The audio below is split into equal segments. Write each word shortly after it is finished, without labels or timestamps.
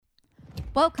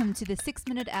Welcome to the 6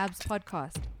 Minute Abs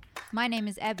podcast. My name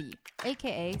is Abby,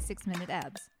 aka 6 Minute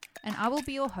Abs, and I will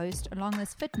be your host along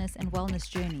this fitness and wellness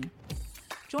journey.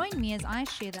 Join me as I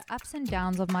share the ups and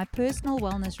downs of my personal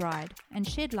wellness ride and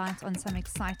shed light on some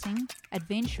exciting,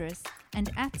 adventurous,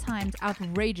 and at times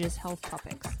outrageous health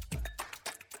topics.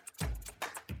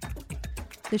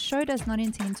 The show does not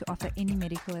intend to offer any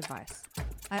medical advice.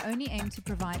 I only aim to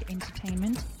provide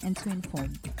entertainment and to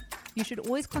inform. You should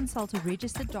always consult a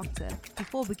registered doctor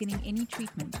before beginning any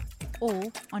treatment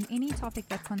or on any topic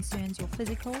that concerns your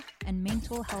physical and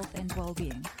mental health and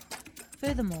well-being.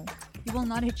 Furthermore, you will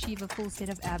not achieve a full set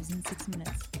of abs in 6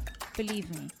 minutes. Believe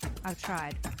me, I've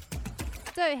tried.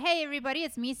 So, hey everybody,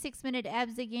 it's me, 6 Minute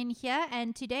Abs again here,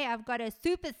 and today I've got a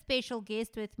super special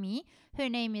guest with me. Her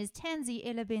name is Tanzi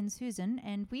Ella Ben Susan,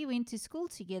 and we went to school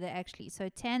together actually. So,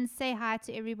 Tanz, say hi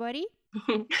to everybody.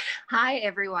 Hi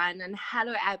everyone, and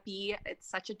hello Abby. It's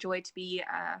such a joy to be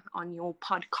on your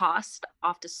podcast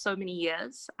after so many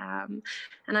years, and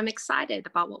I'm excited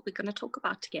about what we're going to talk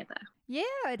about together. Yeah,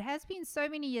 it has been so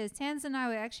many years. Tanz and I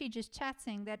were actually just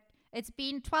chatting that it's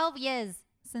been 12 years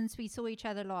since we saw each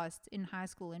other last in high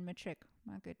school in matric.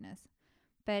 My goodness.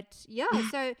 But yeah,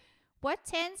 so what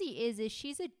Tanzi is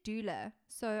she's a doula.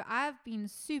 So I've been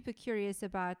super curious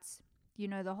about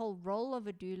the whole role of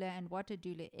a doula and what a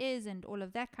doula is and all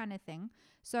of that kind of thing.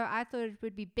 So I thought it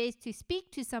would be best to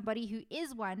speak to somebody who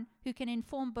is one who can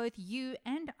inform both you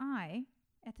and I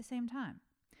at the same time.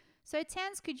 So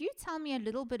Tanz, could you tell me a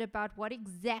little bit about what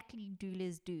exactly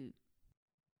doulas do?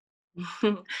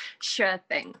 Sure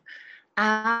thing.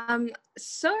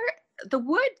 So the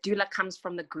word doula comes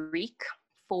from the Greek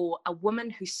for a woman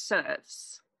who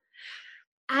serves.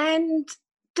 And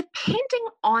depending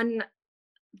on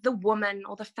the woman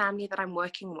or the family that I'm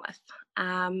working with,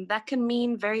 that can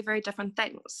mean very, very different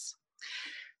things.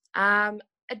 A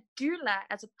doula,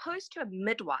 as opposed to a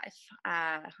midwife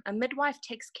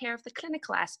takes care of the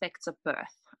clinical aspects of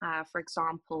birth. For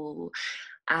example,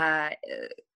 medical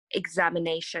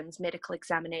examinations, medical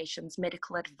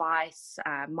advice,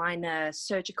 minor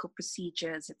surgical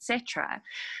procedures, etc.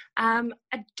 A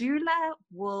doula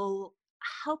will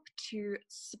help to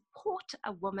support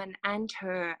a woman and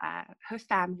her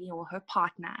family or her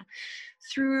partner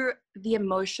through the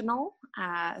emotional,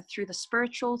 through the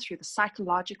spiritual, through the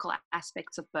psychological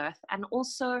aspects of birth, and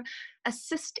also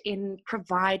assist in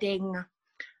providing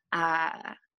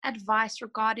advice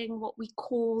regarding what we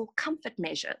call comfort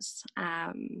measures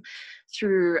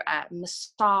through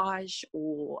massage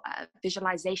or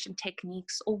visualization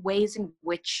techniques, or ways in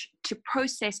which to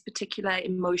process particular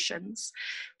emotions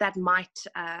that might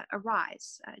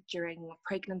arise during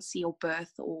pregnancy or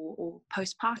birth or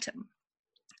postpartum.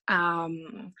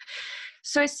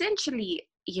 So essentially,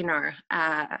 a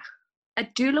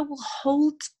doula will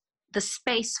hold the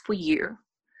space for you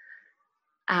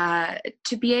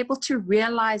to be able to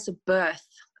realize a birth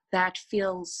that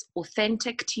feels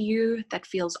authentic to you, that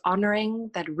feels honoring,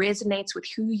 that resonates with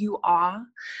who you are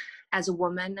as a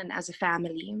woman and as a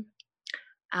family.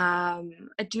 A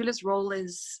doula's role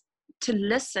is to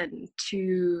listen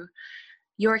to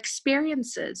your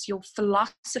experiences, your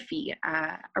philosophy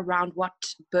around what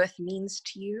birth means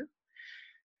to you,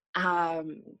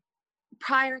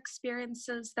 prior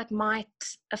experiences that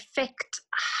might affect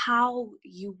how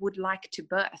you would like to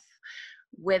birth,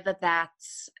 whether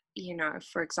that's,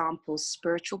 for example,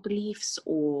 spiritual beliefs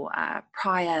or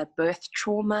prior birth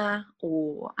trauma,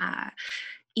 or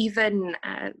even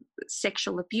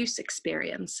sexual abuse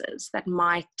experiences that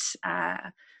might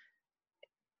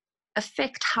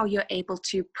affect how you're able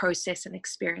to process and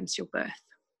experience your birth.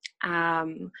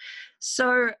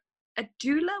 So a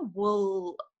doula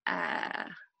will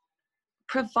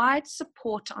provide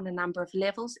support on a number of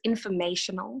levels.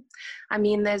 Informational. I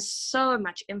mean, there's so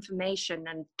much information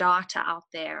and data out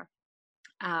there.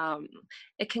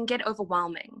 It can get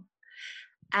overwhelming.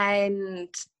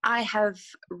 And I have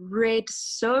read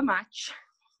so much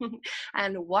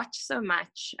and watched so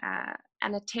much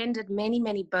and attended many,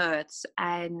 many births.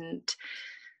 And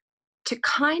to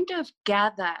kind of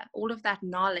gather all of that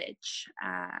knowledge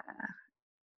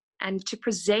and to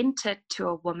present it to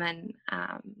a woman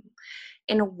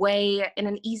in a way, in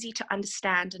an easy to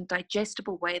understand and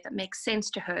digestible way that makes sense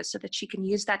to her, so that she can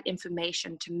use that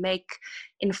information to make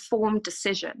informed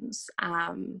decisions,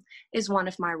 is one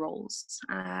of my roles.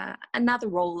 Another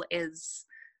role is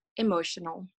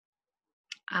emotional.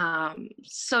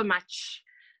 So much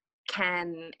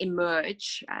can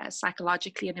emerge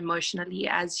psychologically and emotionally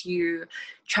as you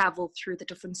travel through the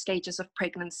different stages of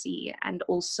pregnancy, and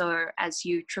also as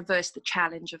you traverse the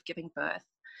challenge of giving birth.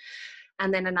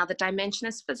 And then another dimension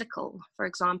is physical. For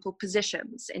example,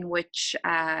 positions in which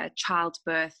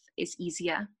childbirth is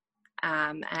easier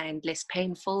and less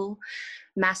painful,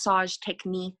 massage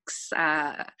techniques,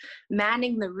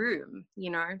 manning the room,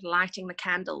 lighting the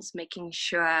candles, making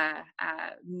sure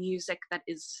music that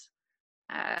is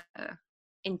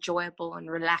enjoyable and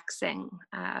relaxing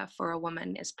for a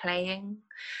woman is playing.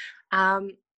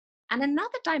 And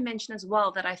another dimension as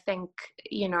well that I think,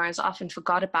 is often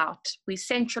forgot about, we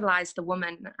centralize the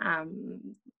woman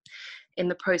in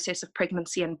the process of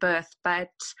pregnancy and birth,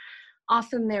 but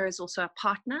often there is also a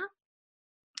partner.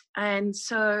 And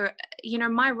so,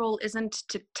 my role isn't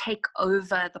to take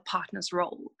over the partner's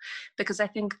role, because I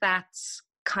think that's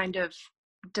kind of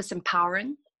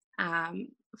disempowering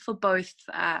for both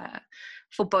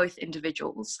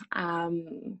individuals.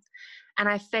 And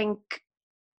I think,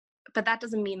 but that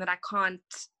doesn't mean that I can't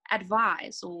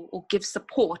advise or give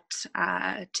support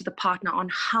to the partner on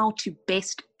how to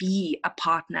best be a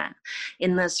partner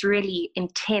in this really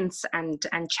intense and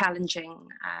challenging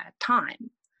time.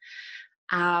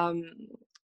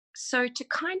 So to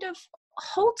kind of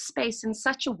hold space in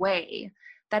such a way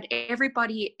that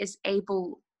everybody is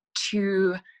able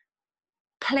to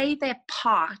play their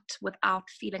part without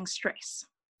feeling stress.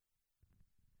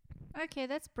 Okay,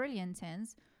 that's brilliant,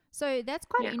 Tens. So that's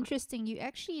quite interesting. You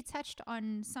actually touched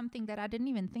on something that I didn't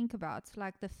even think about,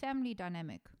 like the family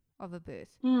dynamic of a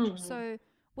birth. So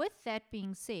with that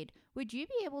being said, would you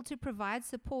be able to provide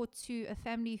support to a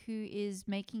family who is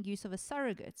making use of a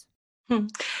surrogate?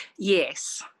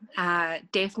 Yes,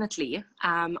 definitely.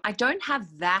 I don't have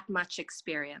that much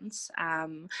experience.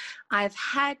 I've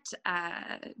had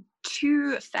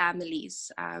 2 families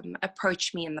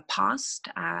approach me in the past,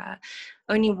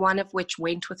 only one of which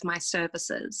went with my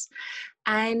services.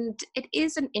 And it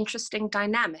is an interesting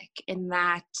dynamic in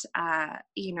that,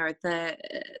 the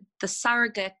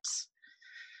surrogate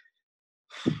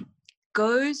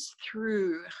goes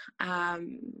through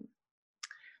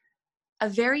a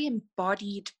very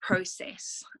embodied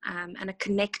process and a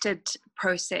connected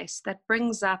process that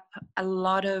brings up a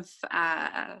lot of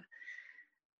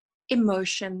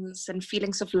emotions and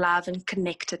feelings of love and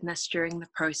connectedness during the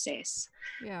process.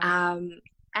 And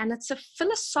it's a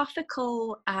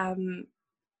philosophical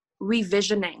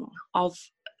revisioning of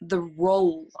the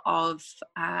role of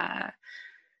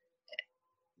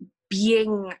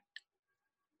being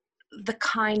the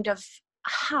kind of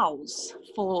house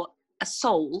for a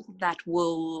soul that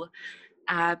will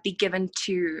be given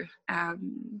to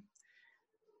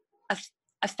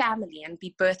a family and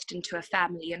be birthed into a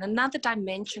family. And another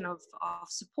dimension of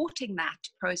supporting that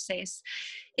process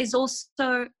is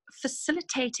also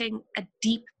facilitating a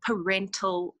deep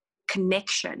parental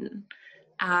connection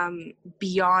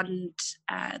beyond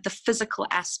the physical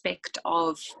aspect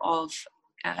of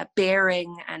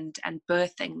bearing and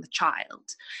birthing the child.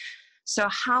 So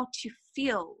how to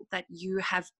feel that you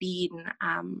have been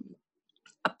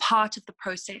a part of the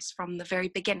process from the very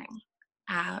beginning,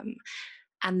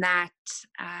 and that,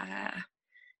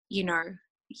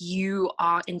 you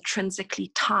are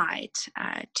intrinsically tied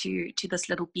to this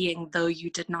little being, though you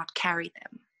did not carry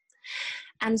them.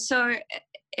 And so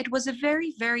it was a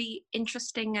very, very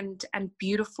interesting and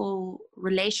beautiful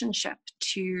relationship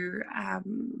to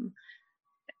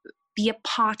be a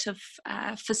part of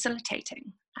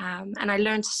facilitating. And I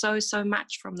learned so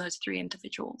much from those 3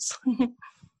 individuals.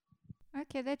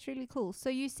 Okay, that's really cool. So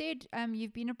you said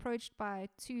you've been approached by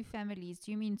 2 families.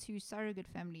 Do you mean 2 surrogate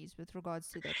families with regards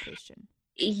to that question?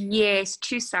 Yes,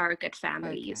 2 surrogate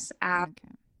families. Okay.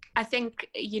 I think,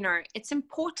 it's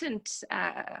important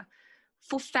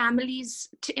for families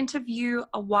to interview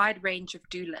a wide range of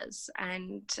doulas.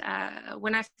 And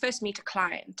when I first meet a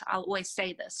client, I'll always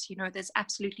say this, there's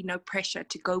absolutely no pressure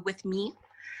to go with me.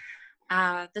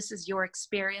 This is your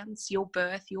experience, your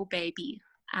birth, your baby.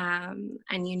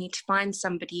 And you need to find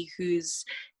somebody whose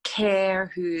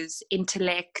care, whose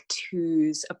intellect,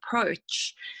 whose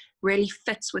approach really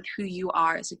fits with who you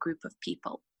are as a group of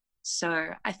people.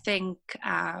 So I think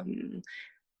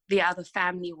the other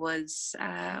family was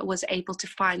able to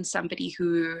find somebody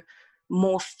who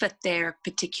more fit their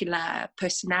particular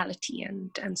personality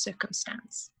and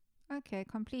circumstance. Okay,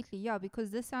 completely. Yeah,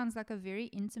 because this sounds like a very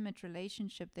intimate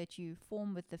relationship that you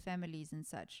form with the families and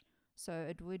such. So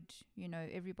it would,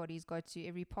 everybody's got to,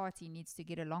 every party needs to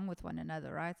get along with one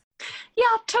another, right?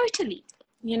 Yeah, totally.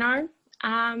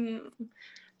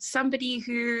 Somebody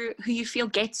who you feel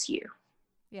gets you.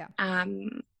 Yeah.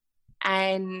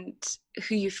 And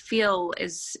who you feel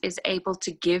is able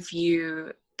to give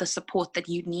you the support that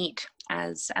you need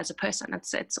as a person.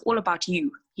 It's all about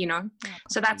you, you know. Yeah,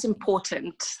 so that's completely.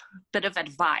 important. Bit of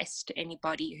advice to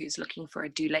anybody who's looking for a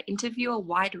doula: interview a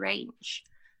wide range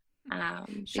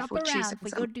Shop before choosing around for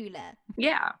your some. doula.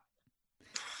 Yeah.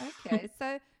 Okay, so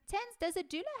Tans, does a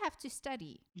doula have to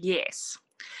study? Yes.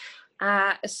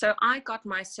 So I got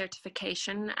my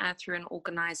certification through an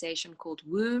organization called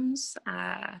WOMS,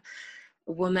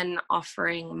 Women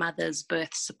Offering Mothers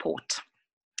Birth Support.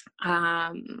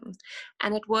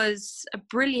 And it was a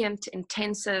brilliant,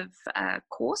 intensive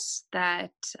course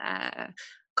that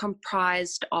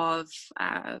comprised of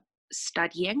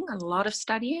studying, a lot of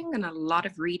studying and a lot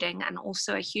of reading, and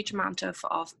also a huge amount of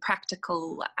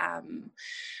practical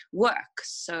work.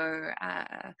 So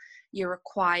you're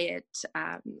required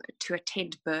to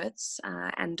attend births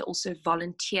and also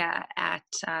volunteer at,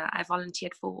 I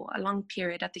volunteered for a long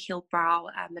period at the Hillbrow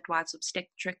Midwives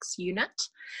Obstetrics Unit,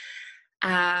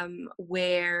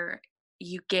 where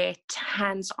you get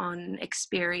hands-on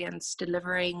experience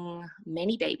delivering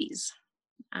many babies.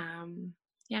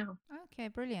 Yeah. Okay,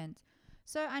 brilliant.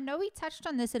 So I know we touched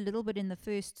on this a little bit in the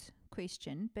first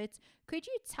question, but could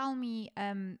you tell me,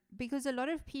 because a lot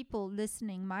of people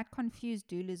listening might confuse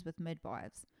doulas with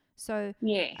midwives. So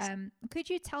Yes. could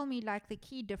you tell me like the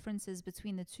key differences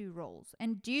between the two roles?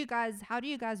 And how do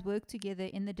you guys work together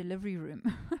in the delivery room?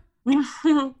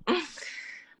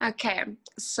 Okay,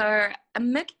 so a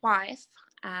midwife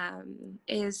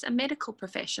is a medical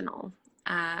professional.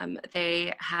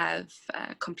 They have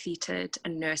completed a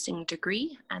nursing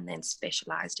degree and then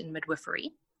specialized in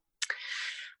midwifery.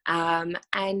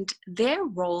 And their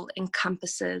role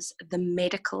encompasses the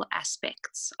medical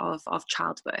aspects of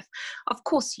childbirth. Of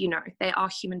course, you know, they are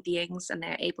human beings and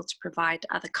they're able to provide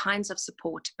other kinds of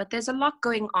support, but there's a lot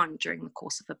going on during the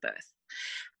course of a birth.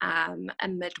 A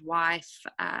midwife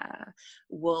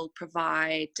will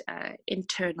provide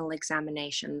internal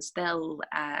examinations. They'll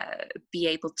be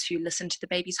able to listen to the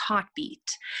baby's heartbeat.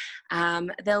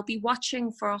 They'll be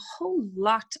watching for a whole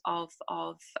lot of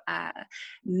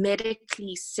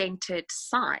medically centered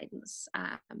signs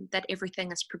that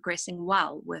everything is progressing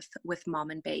well with mom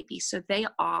and baby. So they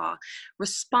are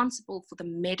responsible for the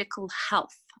medical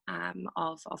health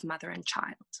of mother and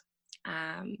child.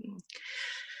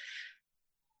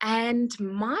 And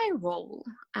my role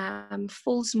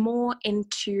falls more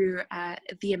into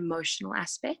the emotional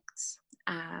aspects,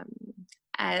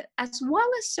 as well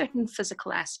as certain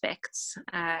physical aspects,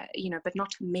 you know, but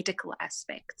not medical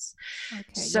aspects. Okay,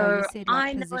 so yeah, you said like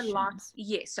I know a lot. positions.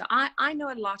 Yes, so I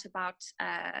know a lot about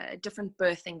different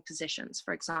birthing positions,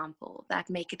 for example, that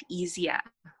make it easier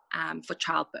for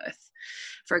childbirth.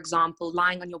 For example,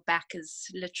 lying on your back is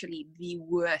literally the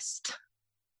worst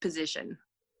position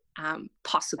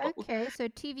possible. Okay, so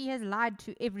TV has lied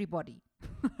to everybody.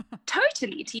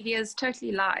 Totally, TV has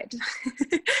totally lied.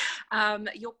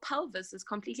 Your pelvis is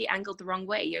completely angled the wrong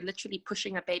way. You're literally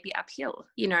pushing a baby uphill,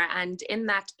 you know, and in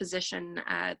that position,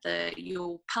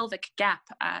 your pelvic gap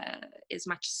is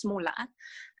much smaller.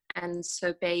 And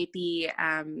so baby,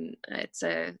 it's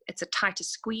a tighter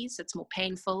squeeze, it's more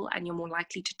painful, and you're more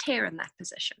likely to tear in that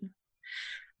position.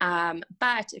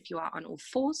 But if you are on all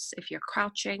fours, if you're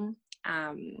crouching,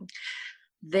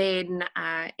 then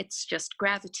it's just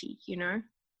gravity, you know.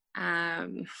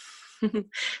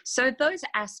 So those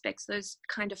aspects, those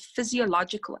kind of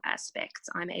physiological aspects,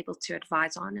 I'm able to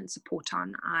advise on and support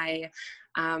on. I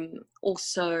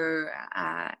also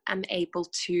am able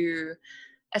to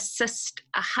assist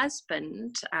a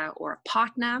husband or a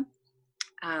partner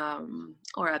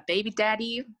or a baby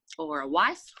daddy or a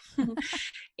wife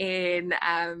in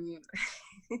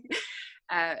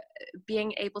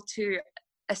being able to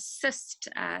assist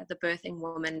the birthing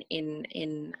woman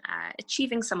in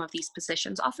achieving some of these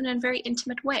positions, often in very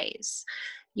intimate ways,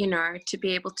 you know, to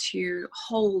be able to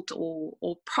hold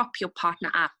or prop your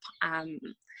partner up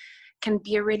can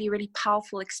be a really, really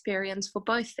powerful experience for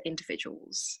both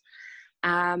individuals.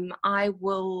 I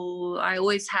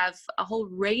always have a whole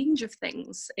range of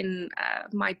things in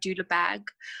my doula bag.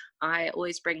 I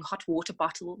always bring hot water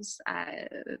bottles.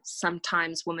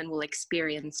 Sometimes women will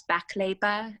experience back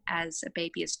labor as a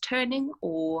baby is turning,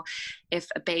 or if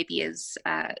a baby is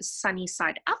sunny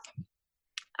side up.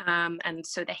 And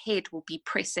so the head will be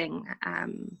pressing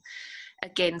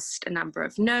against a number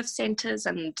of nerve centers,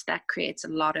 and that creates a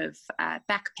lot of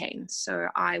back pain. So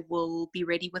I will be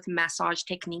ready with massage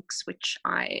techniques, which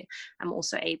I am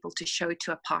also able to show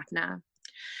to a partner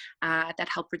that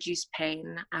help reduce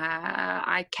pain.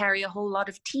 I carry a whole lot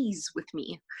of teas with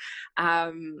me.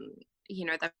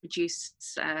 that produce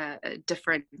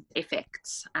different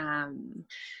effects.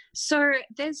 So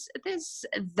there's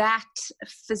that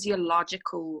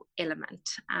physiological element.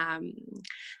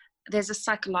 There's a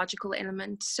psychological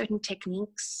element, certain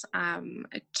techniques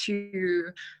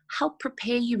to help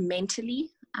prepare you mentally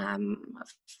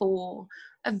for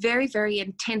a very, very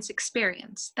intense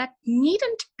experience that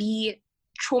needn't be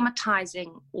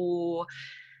traumatizing or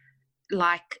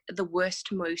like the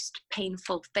worst, most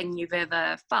painful thing you've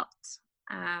ever felt.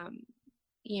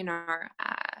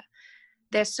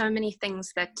 There's so many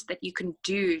things that you can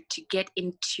do to get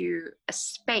into a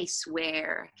space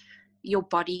where your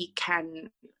body can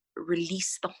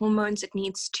release the hormones it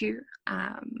needs to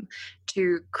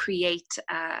create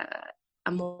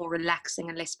a more relaxing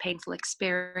and less painful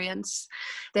experience.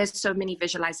 There's so many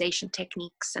visualization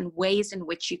techniques and ways in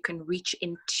which you can reach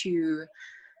into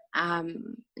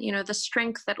the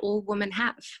strength that all women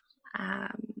have,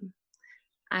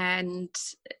 and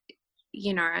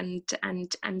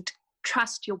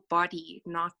trust your body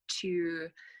not to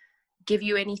give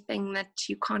you anything that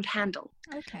you can't handle.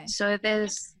 Okay. So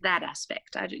there's that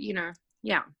aspect.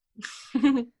 Yeah.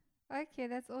 Okay,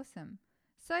 that's awesome.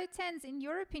 So, Tans, in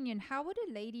your opinion, how would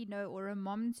a lady know, or a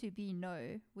mom-to-be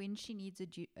know, when she needs a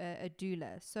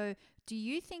doula? So, do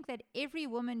you think that every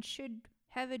woman should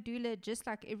have a doula just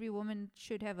like every woman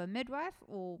should have a midwife,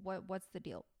 or what's the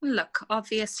deal? Look,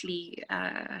 obviously,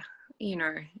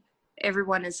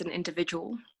 everyone is an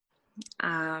individual.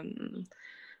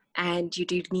 And you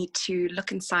do need to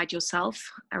look inside yourself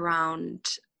around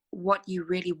what you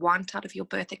really want out of your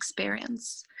birth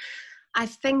experience. I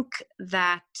think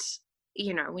that,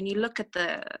 when you look at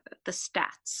the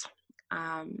stats,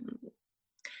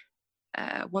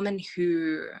 women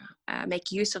who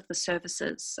make use of the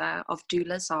services of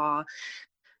doulas are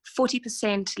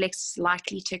 40% less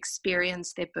likely to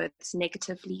experience their births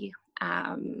negatively.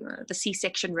 The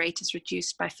C-section rate is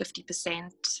reduced by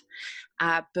 50%.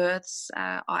 Births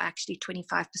are actually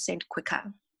 25%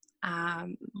 quicker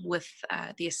with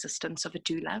the assistance of a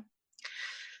doula.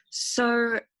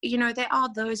 So, there are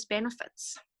those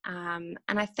benefits. And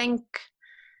I think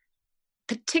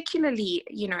particularly,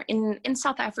 in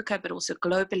South Africa, but also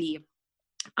globally,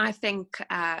 I think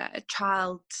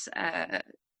child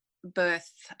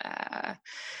birth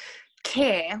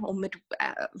care or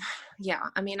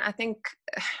I think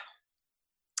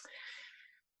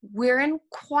we're in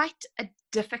quite a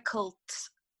difficult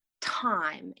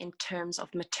time in terms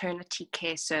of maternity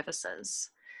care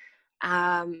services.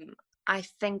 I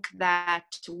think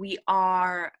that we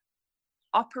are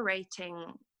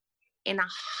operating in a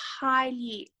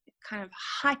highly kind of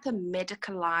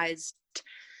hyper-medicalized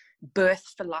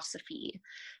birth philosophy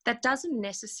that doesn't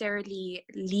necessarily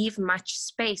leave much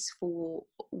space for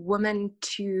women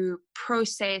to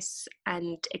process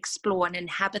and explore and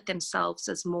inhabit themselves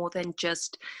as more than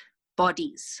just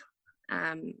bodies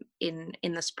in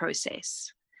this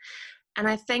process. And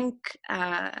I think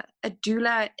a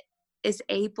doula is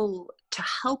able to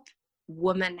help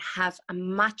women have a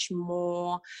much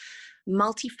more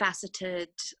multifaceted,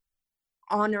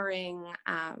 honoring,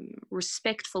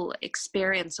 respectful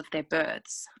experience of their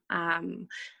births.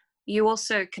 You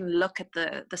also can look at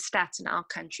the stats in our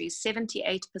country.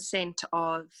 78%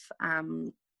 of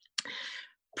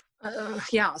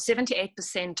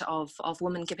 78% of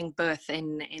women giving birth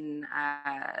in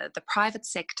the private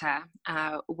sector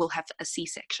will have a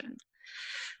C-section.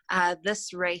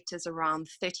 This rate is around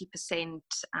 30%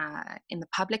 in the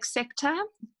public sector,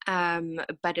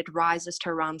 but it rises to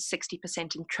around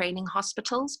 60% in training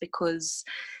hospitals because,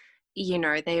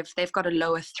 they've got a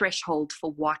lower threshold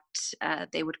for what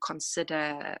they would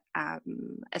consider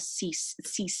a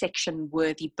C-section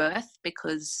worthy birth,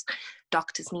 because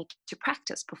doctors need to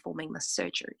practice performing this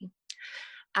surgery.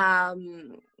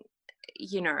 And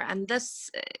this,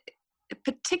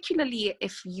 particularly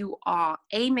if you are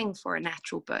aiming for a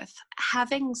natural birth,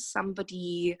 having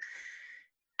somebody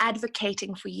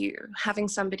advocating for you, having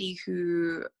somebody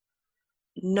who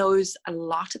knows a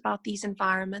lot about these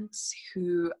environments,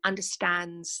 who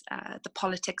understands the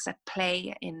politics at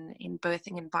play in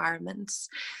birthing environments,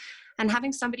 and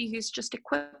having somebody who's just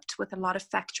equipped with a lot of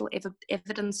factual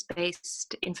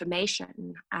evidence-based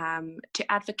information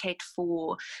to advocate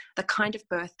for the kind of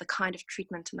birth, the kind of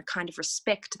treatment, and the kind of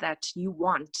respect that you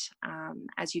want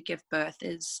as you give birth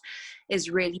is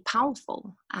really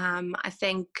powerful. I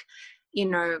think,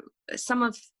 some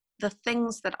of the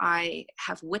things that I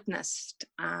have witnessed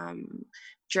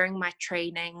during my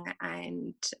training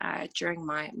and during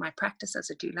my practice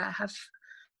as a doula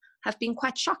have been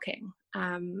quite shocking.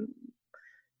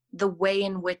 The way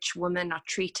in which women are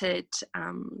treated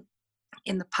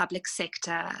in the public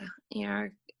sector,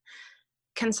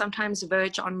 can sometimes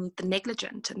verge on the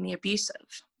negligent and the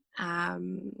abusive.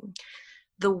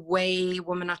 The way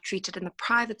women are treated in the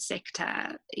private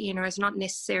sector, is not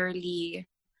necessarily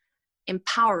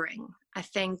empowering. I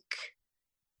think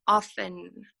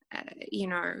often,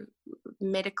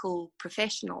 medical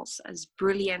professionals, as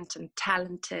brilliant and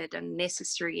talented and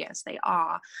necessary as they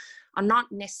are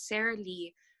not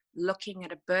necessarily looking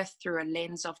at a birth through a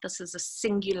lens of this is a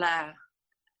singular,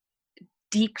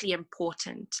 deeply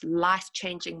important,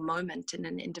 life-changing moment in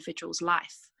an individual's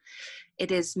life.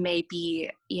 It is maybe,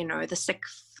 the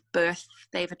sixth birth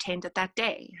they've attended that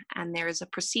day, and there is a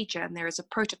procedure and there is a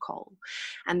protocol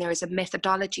and there is a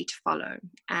methodology to follow,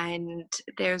 and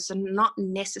there's not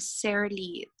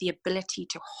necessarily the ability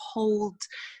to hold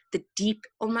the deep,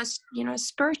 almost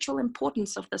spiritual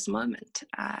importance of this moment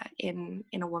in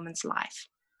a woman's life.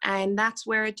 And that's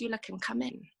where a doula can come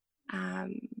in,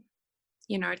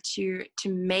 to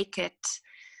make it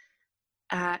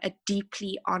a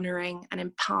deeply honoring and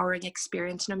empowering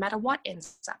experience, no matter what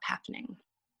ends up happening,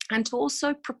 and to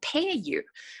also prepare you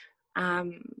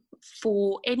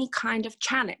for any kind of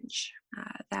challenge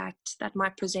that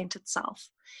might present itself.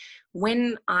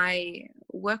 When I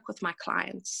work with my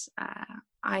clients,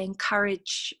 I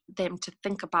encourage them to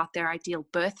think about their ideal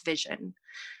birth vision,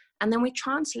 and then we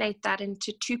translate that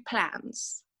into two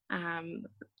plans.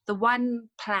 The one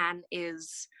plan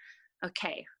is,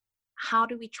 okay, how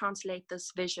do we translate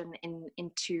this vision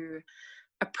into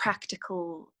a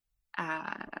practical,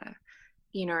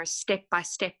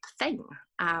 step-by-step thing?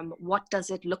 What does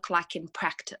it look like in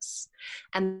practice?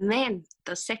 And then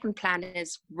the second plan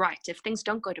is, right, if things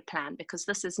don't go to plan, because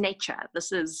this is nature,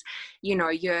 this is,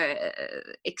 you're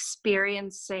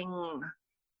experiencing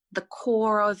the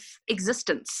core of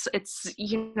existence. It's,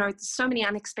 so many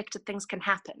unexpected things can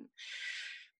happen.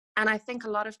 And I think a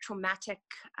lot of traumatic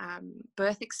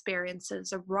birth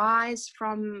experiences arise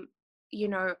from,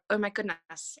 oh my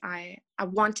goodness, I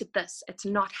wanted this. It's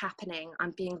not happening.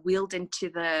 I'm being wheeled into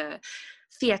the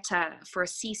theater for a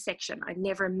C-section. I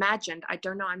never imagined. I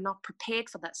don't know. I'm not prepared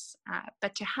for this.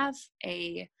 But to have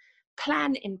a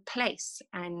plan in place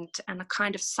and a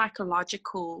kind of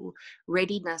psychological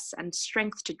readiness and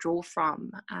strength to draw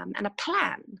from, and a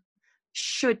plan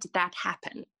should that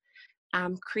happen,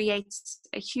 creates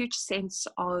a huge sense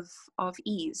of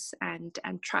ease and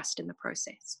trust in the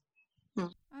process.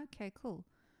 Okay, cool.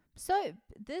 So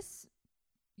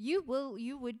you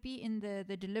would be in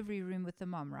the delivery room with the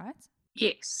mom, right?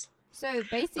 Yes. So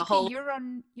basically, you're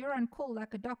on call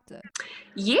like a doctor.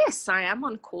 Yes, I am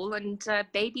on call, and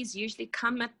babies usually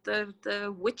come at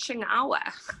the witching hour.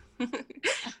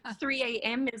 3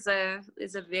 a.m. is a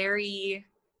very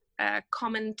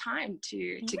common time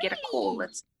to get a call.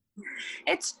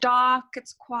 It's dark,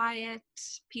 it's quiet,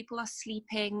 people are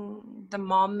sleeping, the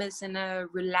mom is in a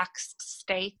relaxed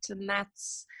state, and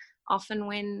that's often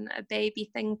when a baby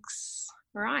thinks,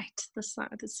 right, this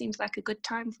seems like a good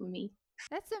time for me.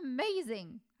 That's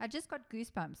amazing. I just got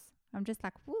goosebumps. I'm just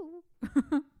like, woo.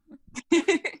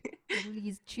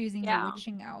 He's choosing the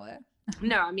witching hour.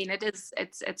 No, I mean,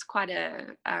 it's quite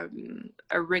a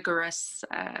rigorous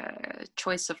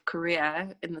choice of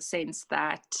career, in the sense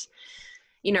that,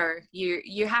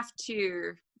 you have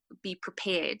to be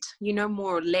prepared,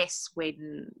 more or less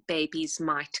when babies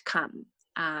might come.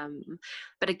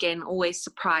 But again, always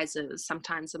surprises.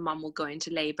 Sometimes a mom will go into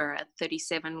labor at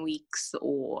 37 weeks,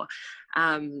 or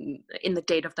in the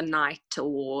dead of the night,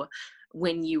 or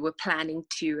when you were planning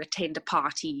to attend a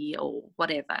party or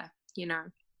whatever,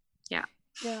 Yeah.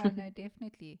 Yeah, no,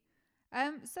 definitely.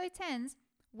 So Tans,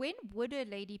 when would a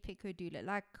lady pick her doula?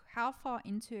 Like, how far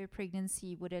into a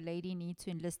pregnancy would a lady need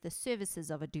to enlist the services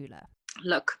of a doula?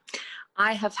 Look,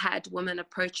 I have had women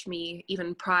approach me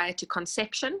even prior to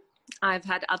conception. I've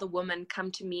had other women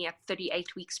come to me at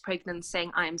 38 weeks pregnant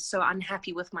saying, I am so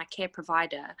unhappy with my care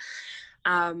provider.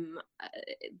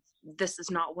 This is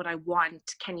not what I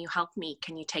want. Can you help me?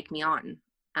 Can you take me on?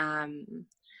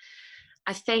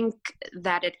 I think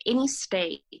that at any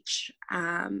stage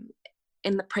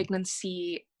in the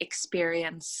pregnancy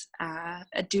experience,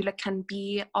 a doula can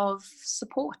be of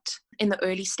support. In the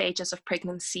early stages of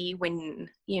pregnancy, when,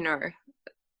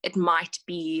 it might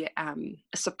be a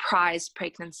surprise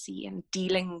pregnancy, and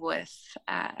dealing with,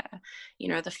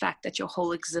 the fact that your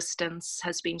whole existence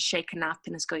has been shaken up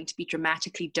and is going to be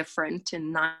dramatically different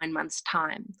in 9 months'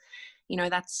 time.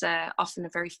 That's often a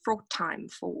very fraught time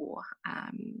for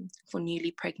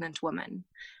newly pregnant women,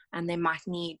 and they might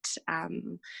need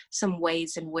some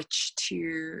ways in which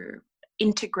to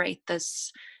integrate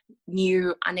this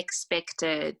new,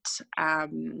 unexpected,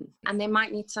 and they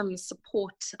might need some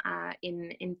support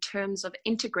in terms of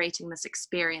integrating this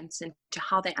experience into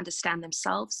how they understand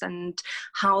themselves and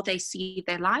how they see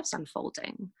their lives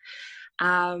unfolding.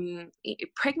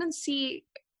 Pregnancy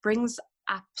brings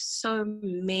up so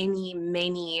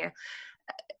many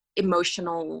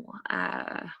emotional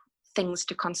things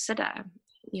to consider.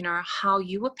 You know, how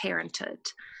you were parented,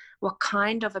 what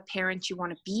kind of a parent you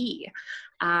want to be,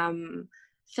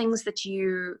 things that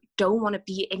you don't want to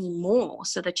be anymore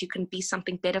so that you can be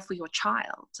something better for your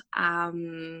child,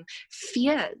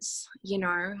 fears, you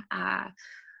know,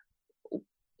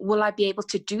 will I be able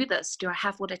to do this? Do I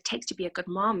have what it takes to be a good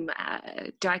mom?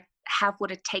 Do I have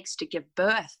what it takes to give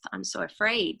birth? I'm so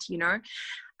afraid, you know.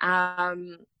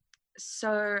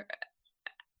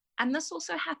 And this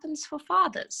also happens for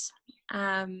fathers.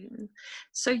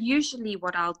 So usually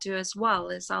what I'll do as well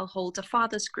is I'll hold a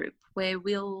fathers group where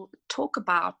we'll talk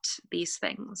about these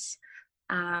things.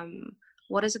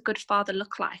 What does a good father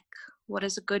look like? What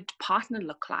does a good partner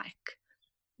look like?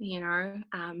 You know,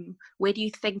 where do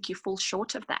you think you fall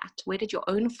short of that? Where did your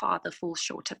own father fall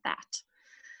short of that?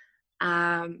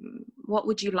 What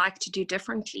would you like to do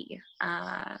differently?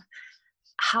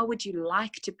 How would you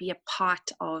like to be a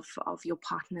part of your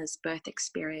partner's birth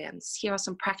experience? Here are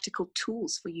some practical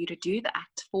tools for you to do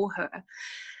that for her.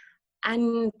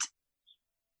 And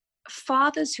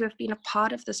fathers who have been a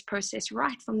part of this process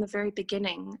right from the very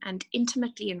beginning and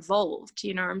intimately involved,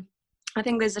 you know, I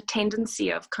think there's a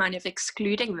tendency of kind of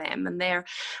excluding them, and they're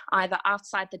either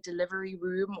outside the delivery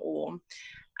room or,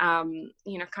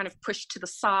 you know, kind of pushed to the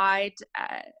side,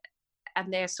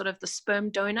 and they're sort of the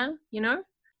sperm donor, you know.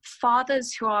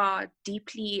 Fathers who are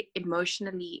deeply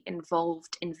emotionally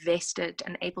involved, invested,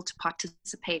 and able to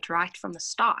participate right from the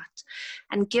start,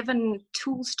 and given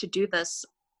tools to do this,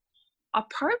 are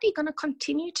probably going to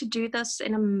continue to do this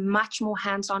in a much more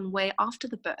hands-on way after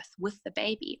the birth with the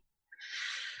baby.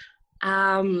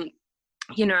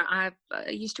 You know, I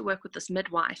used to work with this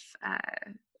midwife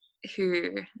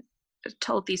who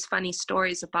told these funny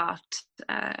stories about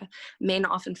men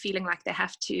often feeling like they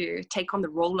have to take on the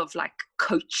role of like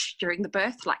coach during the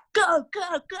birth, like go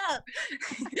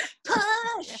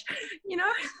push, you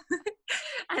know.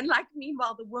 And like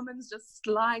meanwhile the woman's just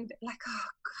lying there like, oh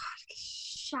God,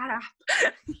 shut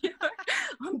up. You know,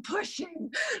 I'm pushing,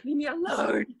 leave me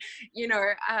alone, you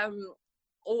know.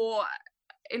 Or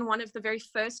in one of the very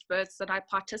first births that I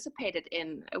participated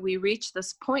in, we reached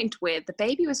this point where the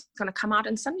baby was going to come out,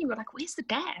 and suddenly we're like, where's the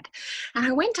dad? And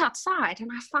I went outside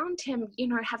and I found him, you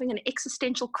know, having an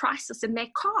existential crisis in their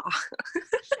car.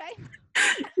 Shame.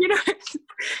 You know,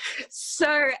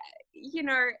 so, you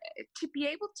know, to be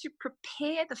able to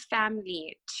prepare the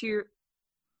family to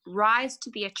rise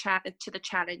to the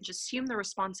challenge, assume the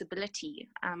responsibility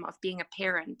of being a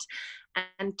parent,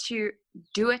 and to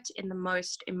do it in the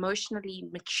most emotionally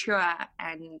mature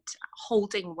and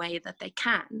holding way that they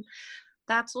can.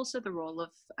 That's also the role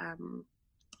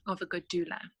of a good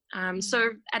doula. So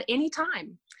at any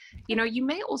time, you know, you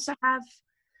may also have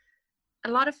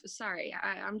a lot of,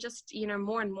 I'm just, you know,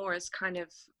 more and more is kind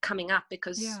of coming up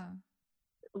because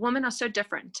women are so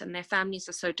different and their families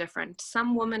are so different.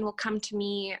 Some women will come to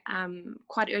me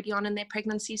quite early on in their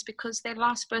pregnancies because their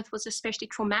last birth was especially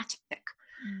traumatic.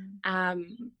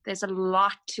 There's a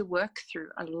lot to work through,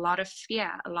 a lot of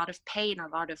fear, a lot of pain, a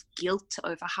lot of guilt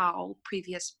over how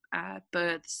previous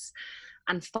births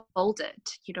unfolded.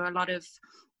 You know, a lot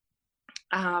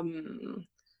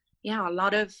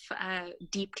of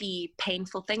deeply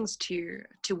painful things to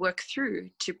work through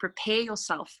to prepare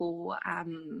yourself for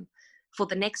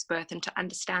the next birth and to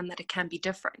understand that it can be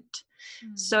different.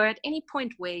 So at any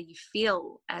point where you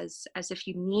feel as if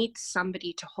you need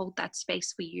somebody to hold that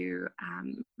space for you,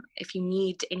 if you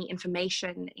need any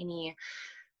information, any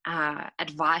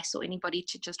advice, or anybody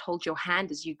to just hold your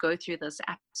hand as you go through this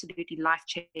absolutely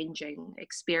life-changing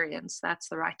experience, that's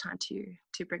the right time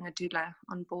to bring a doula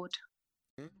on board.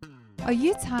 Are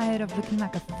you tired of looking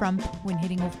like a frump when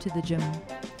heading off to the gym?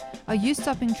 Are you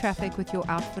stopping traffic with your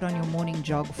outfit on your morning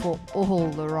jog for all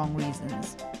the wrong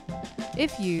reasons?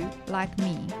 If you, like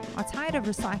me, are tired of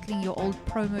recycling your old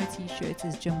promo t-shirts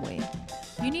as gym wear,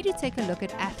 you need to take a look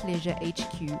at Athleisure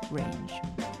HQ range.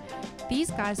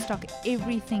 These guys stock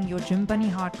everything your gym bunny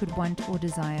heart could want or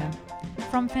desire.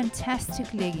 From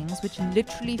fantastic leggings, which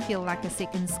literally feel like a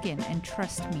second skin, and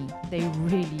trust me, they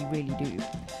really, really do,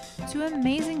 to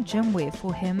amazing gym wear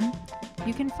for him,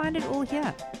 you can find it all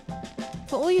here.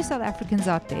 For all you South Africans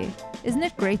out there, isn't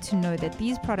it great to know that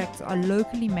these products are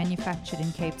locally manufactured in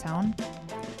Cape Town?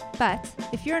 But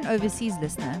if you're an overseas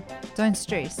listener, don't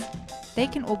stress. They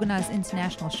can organize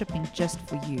international shipping just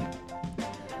for you.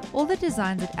 All the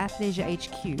designs at Athleisure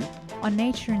HQ are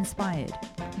nature inspired,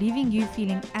 leaving you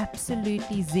feeling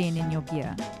absolutely zen in your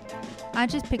gear. I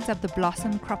just picked up the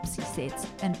Blossom Cropsy set,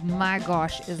 and my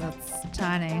gosh, is it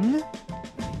stunning!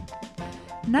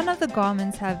 None of the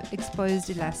garments have exposed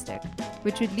elastic,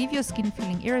 which would leave your skin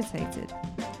feeling irritated.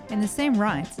 In the same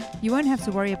right, you won't have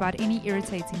to worry about any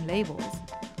irritating labels.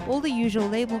 All the usual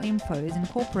label info is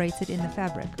incorporated in the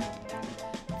fabric.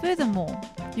 Furthermore,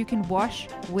 you can wash,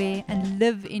 wear, and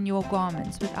live in your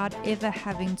garments without ever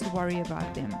having to worry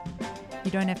about them.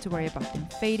 You don't have to worry about them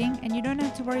fading, and you don't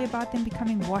have to worry about them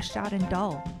becoming washed out and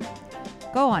dull.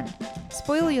 Go on,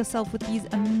 spoil yourself with these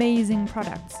amazing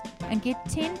products and get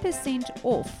 10%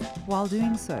 off while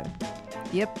doing so.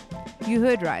 Yep, you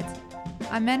heard right.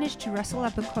 I managed to rustle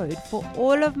up a code for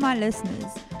all of my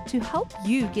listeners to help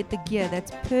you get the gear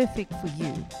that's perfect for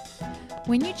you.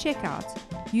 When you check out,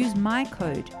 use my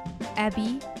code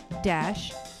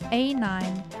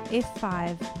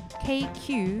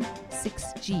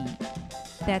ABI-A9F5KQ6G.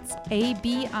 That's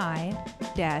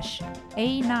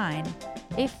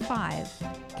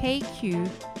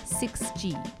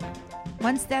ABI-A9F5KQ6G.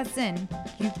 Once that's in,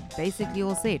 you basically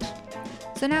all set.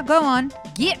 So now go on,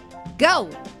 go!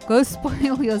 Go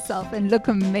spoil yourself and look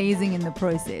amazing in the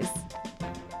process.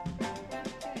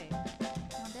 Okay, well,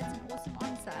 that's an awesome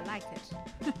answer. I like it.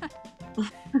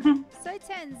 So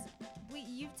Tans,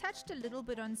 you've touched a little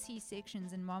bit on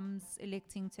C-sections and moms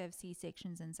electing to have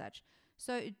C-sections and such.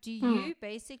 So do you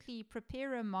basically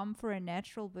prepare a mom for a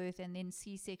natural birth and then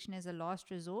C-section as a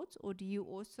last resort? Or do you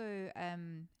also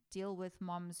deal with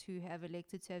moms who have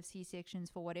elected to have C-sections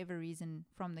for whatever reason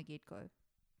from the get-go?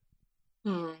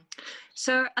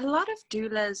 So a lot of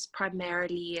doulas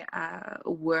primarily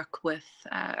work with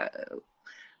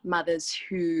mothers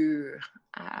who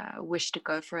wish to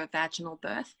go for a vaginal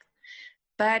birth.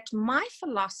 But my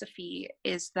philosophy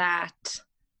is that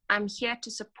I'm here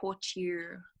to support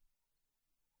you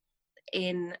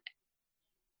in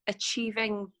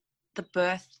achieving the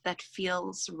birth that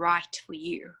feels right for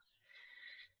you.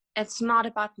 It's not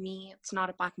about me. It's not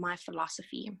about my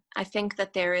philosophy. I think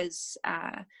that there is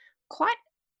quite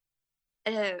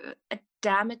a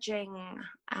damaging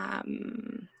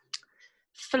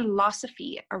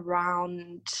philosophy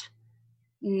around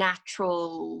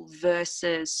natural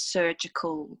versus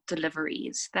surgical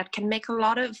deliveries that can make a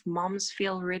lot of moms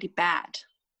feel really bad.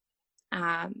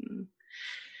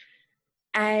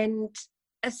 And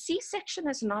a C-section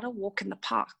is not a walk in the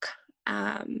park.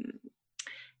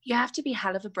 You have to be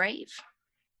hell of a brave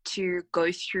to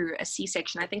go through a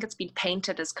C-section. I think it's been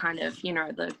painted as kind of,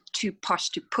 the too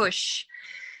posh to push,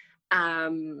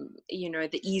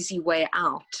 the easy way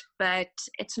out, but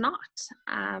it's not.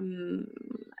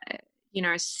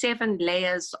 7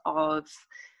 layers of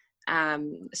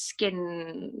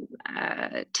skin,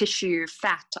 tissue,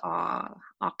 fat are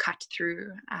cut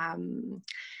through.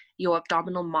 Your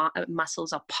abdominal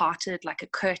muscles are parted like a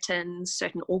curtain.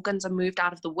 Certain organs are moved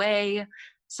out of the way.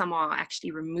 Some are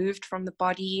actually removed from the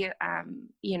body,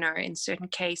 in certain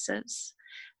cases,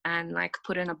 and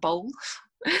put in a bowl.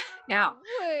 Yeah.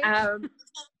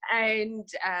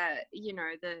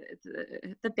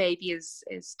 The baby is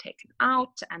taken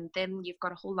out, and then you've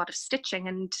got a whole lot of stitching,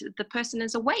 and the person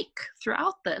is awake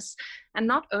throughout this. And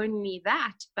not only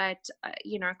that, but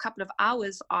a couple of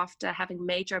hours after having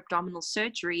major abdominal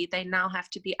surgery, they now have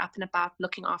to be up and about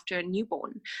looking after a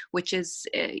newborn, which is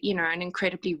an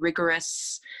incredibly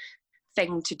rigorous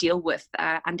thing to deal with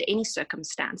under any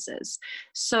circumstances.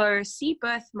 So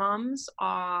C-birth moms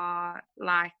are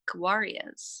like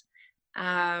warriors.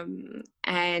 And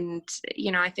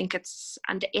I think it's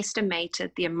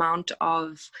underestimated the amount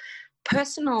of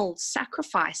personal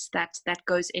sacrifice that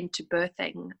goes into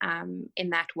birthing in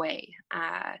that way.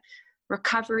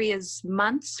 Recovery is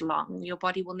months long. Your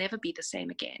body will never be the same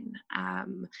again.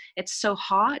 It's so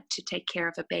hard to take care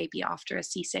of a baby after a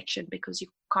C-section because you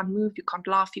can't move, you can't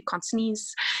laugh, you can't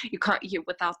sneeze,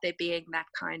 without there being that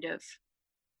kind of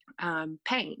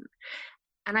pain.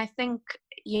 And I think,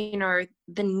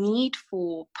 the need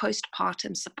for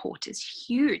postpartum support is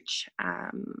huge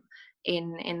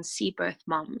in C-birth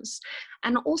moms.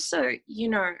 And also,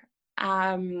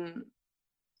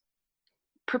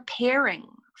 preparing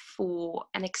for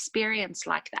an experience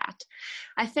like that.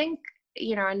 I think,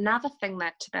 another thing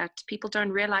that people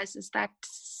don't realize is that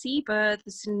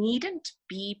C-births needn't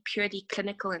be purely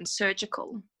clinical and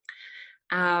surgical.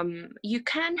 You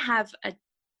can have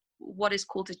what is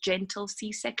called a gentle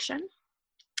C-section,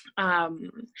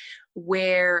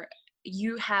 where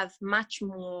you have much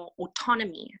more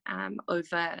autonomy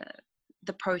over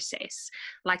the process.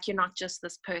 Like, you're not just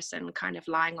this person kind of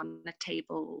lying on the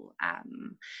table,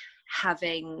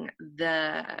 having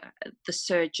the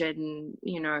surgeon,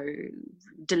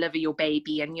 deliver your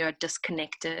baby, and you're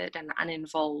disconnected and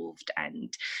uninvolved.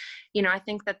 And I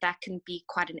think that can be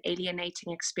quite an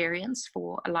alienating experience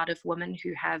for a lot of women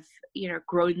who have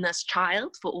grown this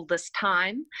child for all this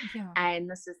time. Yeah. And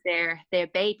this is their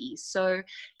baby. So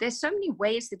there's so many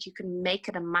ways that you can make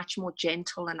it a much more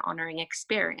gentle and honoring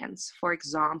experience. For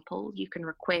example, you can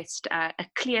request a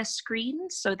clear screen,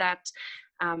 so that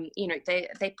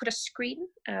they put a screen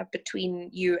between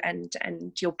you and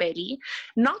your belly,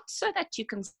 not so that you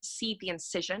can see the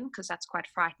incision, because that's quite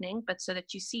frightening, but so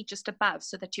that you see just above,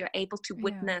 so that you're able to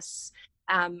witness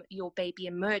your baby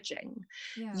emerging.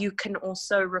 Yeah. You can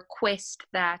also request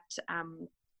that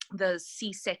the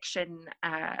C-section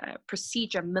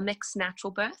procedure mimics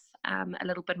natural birth a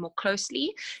little bit more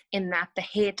closely, in that the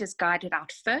head is guided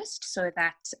out first, so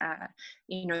that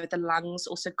the lungs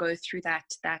also go through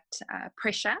that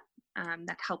pressure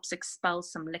that helps expel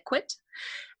some liquid,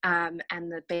 and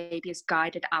the baby is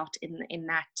guided out in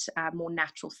that more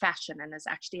natural fashion, and is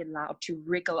actually allowed to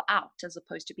wriggle out as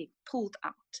opposed to being pulled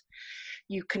out.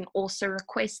 You can also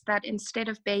request that instead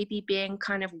of baby being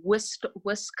kind of whisked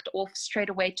off straight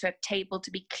away to a table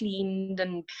to be cleaned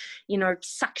and,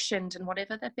 suctioned and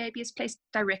whatever, that baby is placed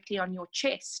directly on your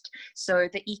chest. So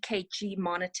the EKG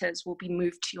monitors will be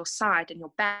moved to your side and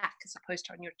your back as opposed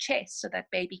to on your chest, so that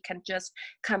baby can just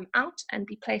come out and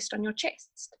be placed on your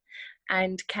chest,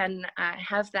 and can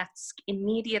have that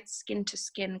immediate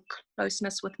skin-to-skin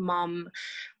closeness with mom,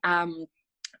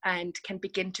 and can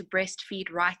begin to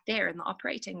breastfeed right there in the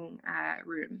operating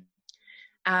room.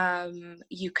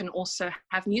 You can also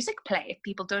have music play. If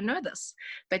people don't know this,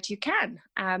 but you can.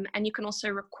 And you can also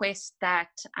request that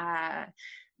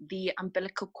the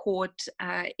umbilical cord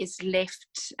is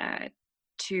left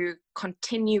to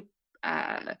continue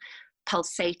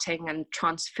pulsating and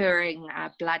transferring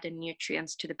blood and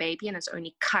nutrients to the baby, and is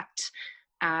only cut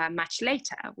much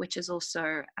later, which is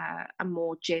also a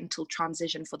more gentle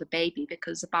transition for the baby,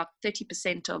 because about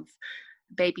 30% of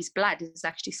baby's blood is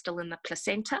actually still in the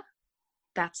placenta.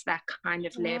 That's that kind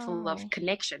of level of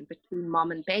connection between mom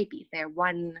and baby. They're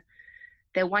one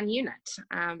unit.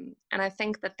 And I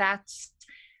think that's,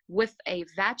 with a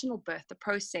vaginal birth, the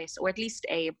process, or at least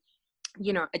a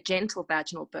gentle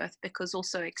vaginal birth, because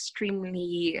also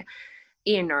extremely,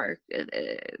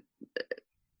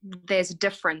 there's a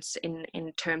difference in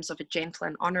terms of a gentle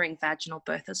and honoring vaginal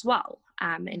birth as well,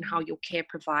 in how your care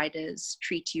providers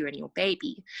treat you and your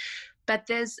baby. But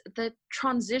there's the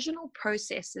transitional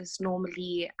process is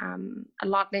normally a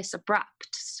lot less abrupt.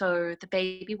 So the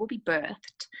baby will be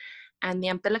birthed, and the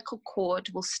umbilical cord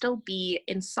will still be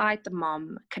inside the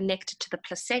mom, connected to the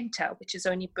placenta, which is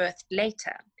only birthed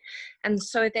later. And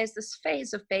so there's this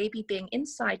phase of baby being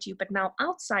inside you, but now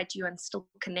outside you and still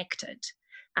connected.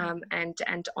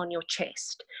 And on your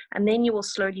chest, and then you will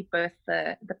slowly birth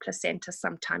the placenta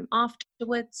sometime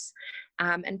afterwards,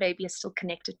 and baby is still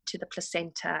connected to the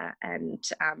placenta. And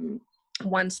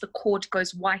once the cord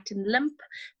goes white and limp,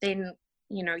 then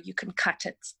you can cut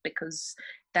it, because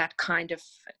that kind of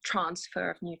transfer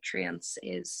of nutrients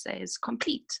is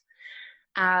complete.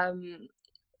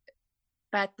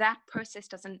 But that process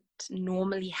doesn't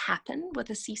normally happen with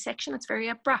a C-section. It's very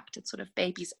abrupt. It's sort of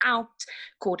baby's out,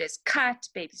 cord is cut,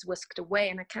 baby's whisked away,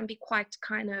 and it can be quite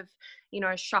kind of,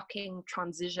 a shocking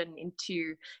transition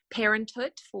into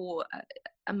parenthood for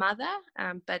a mother,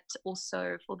 but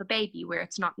also for the baby, where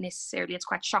it's not necessarily, it's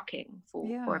quite shocking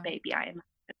for a baby, I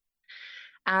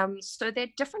imagine. So there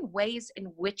are different ways in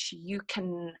which you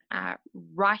can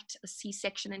write a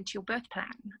C-section into your birth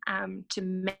plan to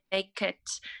make it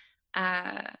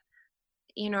a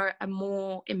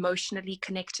more emotionally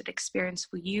connected experience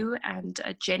for you, and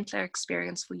a gentler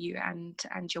experience for you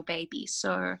and your baby.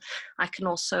 So I can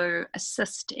also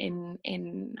assist in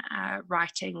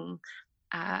writing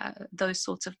those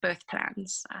sorts of birth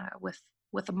plans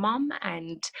with a mom,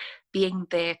 and being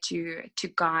there to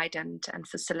guide and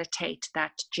facilitate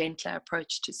that gentler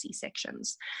approach to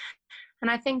C-sections. And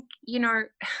I think,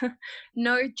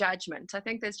 no judgment. I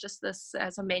think there's just this,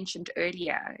 as I mentioned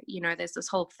earlier, there's this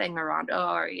whole thing around,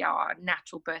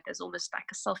 natural birth. There's almost like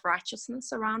a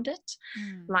self-righteousness around it.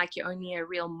 Like you're only a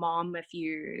real mom if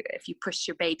you push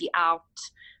your baby out,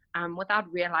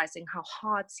 without realizing how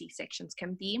hard C-sections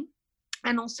can be.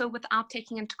 And also without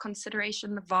taking into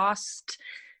consideration the vast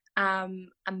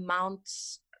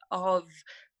amounts of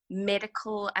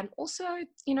medical and also,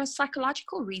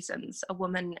 psychological reasons a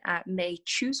woman may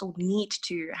choose or need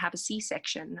to have a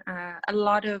C-section. A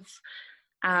lot of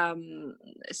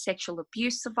sexual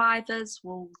abuse survivors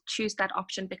will choose that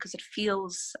option because it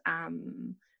feels,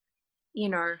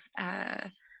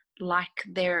 like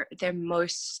their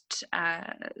most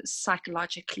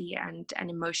psychologically and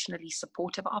emotionally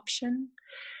supportive option.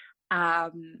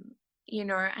 You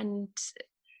know, and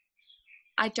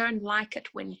I don't like it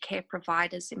when care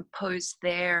providers impose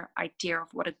their idea of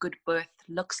what a good birth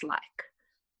looks like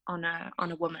on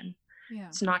a woman. Yeah.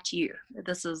 It's not you.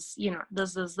 This is, you know,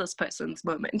 this is this person's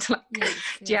moment. Like, Yes,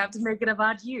 do you yeah. have to make it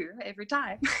about you every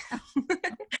time?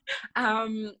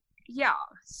 Yeah.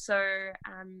 So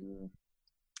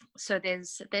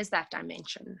there's that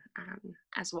dimension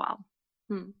as well.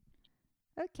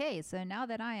 Okay, so now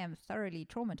that I am thoroughly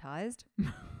traumatized.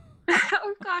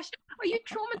 Oh gosh, are you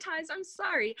traumatized? I'm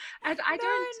sorry. And I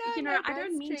don't, you know, I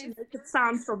don't mean to make it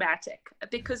sound traumatic,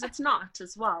 because it's not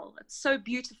as well. It's so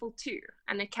beautiful too.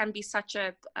 And it can be such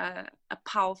a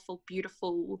powerful,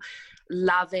 beautiful,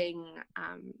 loving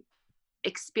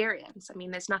experience. I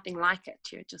mean, there's nothing like it.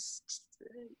 You're just,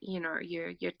 you know,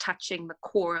 you're touching the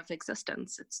core of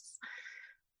existence.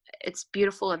 It's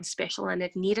beautiful and special, and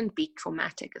it needn't be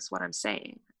traumatic is what I'm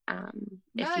saying.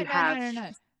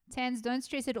 No. Tans, don't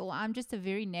stress at all. I'm just a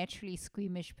very naturally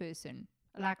squeamish person.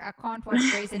 Like, I can't watch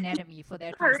Grey's Anatomy for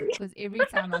that reason, because every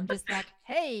time I'm just like,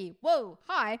 hey, whoa,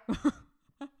 hi.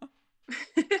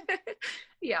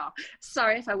 Yeah,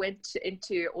 sorry if I went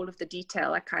into all of the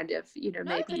detail. I kind of, you know,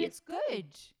 No, maybe but it's good.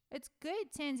 It's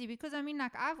good, Tansy, because I mean,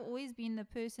 like, I've always been the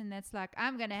person that's like,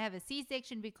 I'm going to have a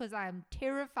C-section because I'm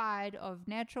terrified of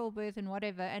natural birth and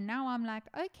whatever. And now I'm like,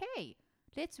 okay,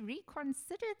 let's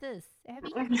reconsider this,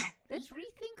 Abby. Let's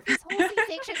rethink this whole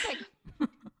C-section thing.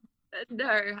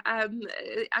 No,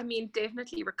 I mean,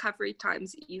 definitely recovery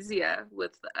time's easier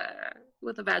with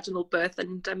a vaginal birth.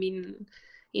 And I mean,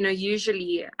 you know,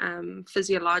 usually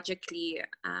physiologically,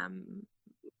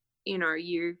 you know,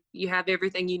 you have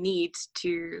everything you need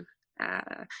to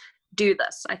do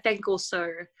this. I think also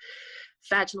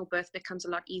vaginal birth becomes a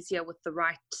lot easier with the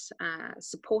right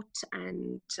support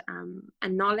and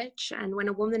knowledge. And when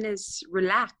a woman is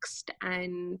relaxed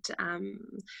and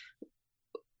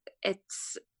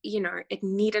it's, you know, it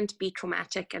needn't be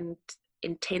traumatic and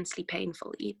intensely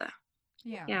painful either.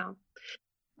 Yeah.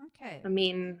 Okay. I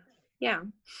mean, yeah.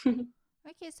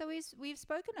 Okay, so we've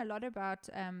spoken a lot about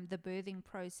the birthing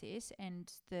process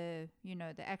and the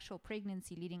actual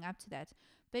pregnancy leading up to that.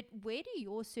 But where do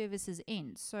your services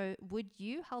end? So would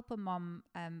you help a mom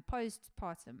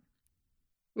postpartum?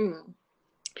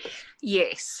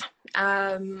 Yes.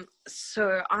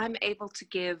 So I'm able to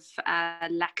give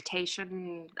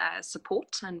lactation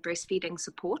support and breastfeeding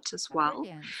support as well.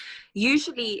 Brilliant.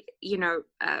 Usually, you know,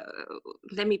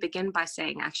 let me begin by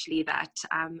saying actually that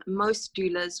most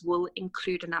doulas will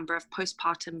include a number of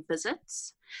postpartum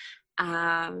visits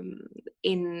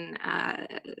in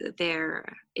their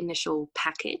initial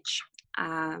package.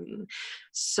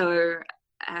 So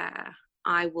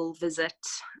I will visit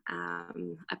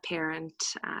a parent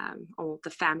or the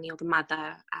family or the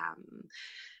mother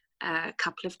a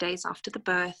couple of days after the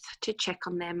birth to check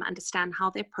on them, understand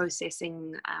how they're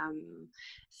processing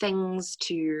things,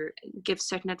 to give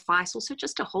certain advice, also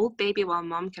just to hold baby while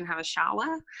mom can have a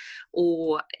shower,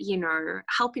 or, you know,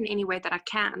 help in any way that I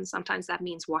can. Sometimes that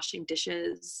means washing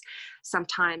dishes.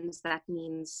 Sometimes that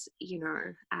means, you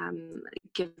know,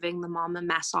 giving the mom a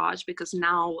massage, because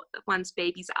now once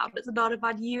baby's out, it's not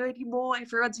about you anymore.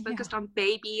 Everyone's focused on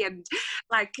baby, and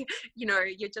like, you know,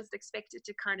 you're just expected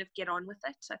to kind of get on with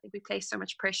it. I think we place so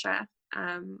much pressure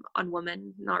on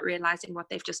women, not realizing what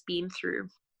they've just been through.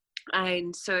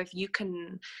 And so if you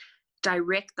can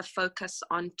direct the focus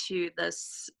onto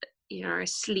this, you know,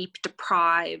 sleep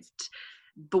deprived,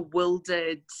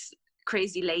 bewildered,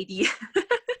 crazy lady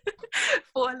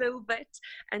for a little bit,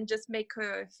 and just make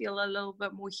her feel a little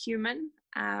bit more human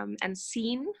and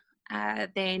seen,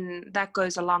 then that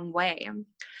goes a long way.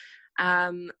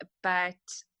 But,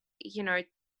 you know,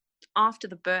 after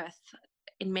the birth,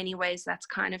 in many ways, that's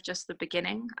kind of just the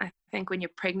beginning. I think when you're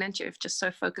pregnant, you're just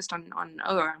so focused on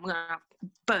oh, I'm gonna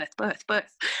birth.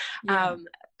 Yeah.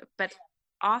 But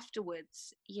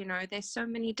afterwards, you know, there's so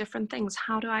many different things.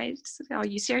 Are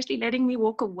you seriously letting me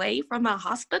walk away from a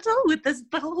hospital with this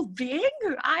little being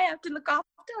who I have to look after?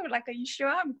 Like, are you sure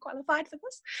I'm qualified for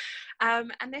this?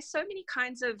 And there's so many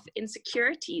kinds of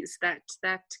insecurities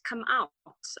that come out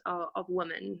of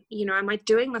women. You know, am I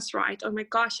doing this right? Oh my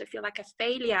gosh, I feel like a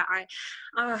failure.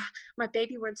 My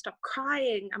baby won't stop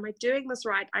crying. Am I doing this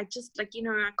right? I just, like, you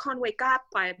know, I can't wake up.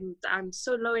 I'm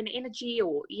so low in energy,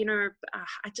 or, you know,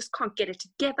 I just can't get it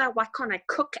together. Why can't I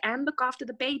cook and look after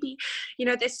the baby? You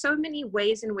know, there's so many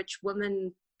ways in which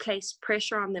women place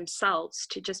pressure on themselves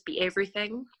to just be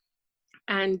everything.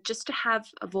 And just to have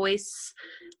a voice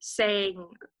saying,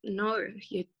 no,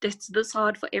 it's this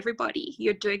hard for everybody.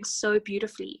 You're doing so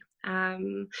beautifully.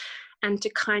 And to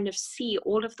kind of see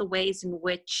all of the ways in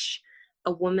which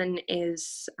a woman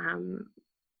is,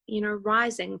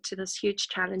 rising to this huge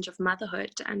challenge of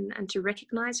motherhood, and to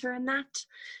recognize her in that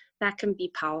can be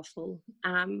powerful.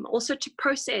 Also to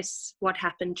process what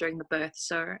happened during the birth.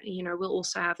 So, we'll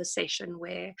also have a session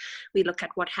where we look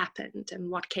at what happened and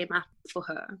what came up for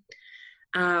her.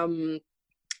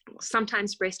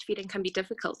 Sometimes breastfeeding can be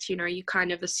difficult. You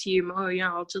kind of assume, oh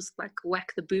yeah, I'll just like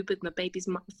whack the boob in the baby's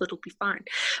mouth, it'll be fine.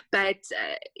 But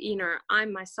I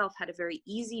myself had a very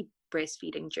easy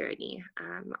breastfeeding journey.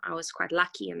 I was quite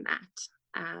lucky in that.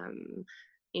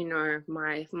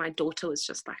 My daughter was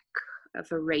just like a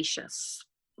voracious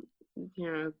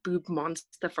boob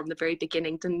monster from the very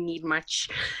beginning. Didn't need much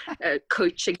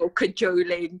coaching or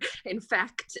cajoling. In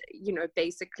fact,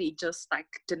 basically just like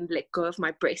didn't let go of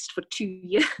my breast for 2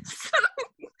 years.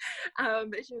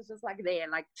 She was just like there,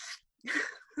 like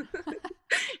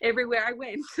everywhere I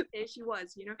went, there she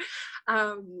was,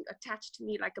 attached to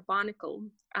me like a barnacle.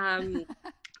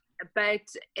 But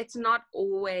it's not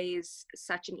always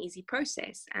such an easy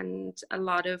process, and a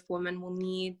lot of women will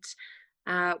need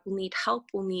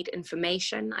help, will need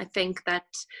information. I think that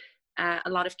a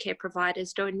lot of care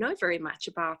providers don't know very much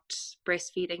about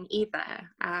breastfeeding either,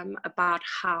 about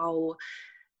how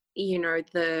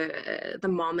the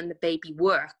mom and the baby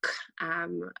work.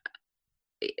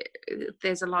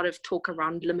 There's a lot of talk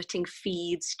around limiting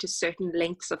feeds to certain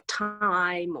lengths of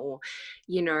time, or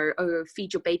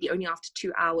feed your baby only after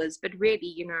 2 hours. But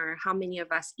really, how many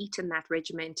of us eat in that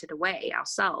regimented way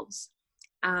ourselves?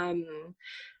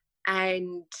 And a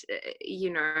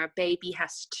baby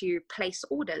has to place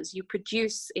orders. You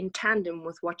produce in tandem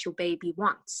with what your baby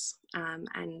wants,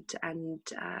 and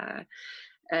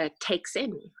takes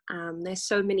in. There's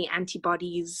so many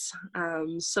antibodies,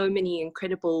 so many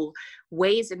incredible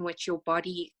ways in which your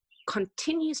body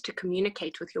continues to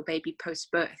communicate with your baby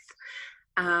post-birth.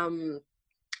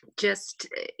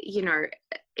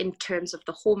 In terms of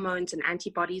the hormones and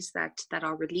antibodies that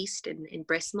are released in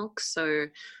breast milk. So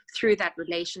through that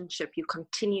relationship, you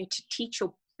continue to teach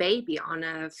your baby on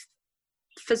a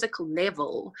physical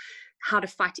level how to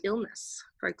fight illness,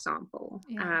 for example.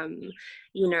 Yeah.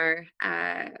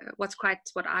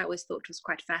 What I always thought was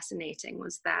quite fascinating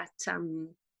was that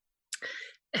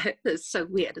it's so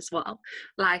weird as well.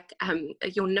 Like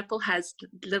your nipple has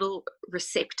little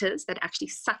receptors that actually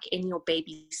suck in your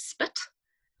baby's spit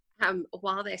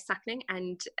while they're suckling,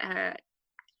 and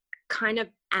kind of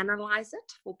analyze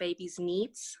it for baby's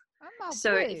needs.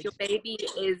 So if your baby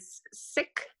is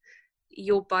sick,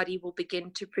 your body will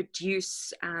begin to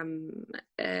produce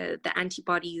the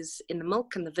antibodies in the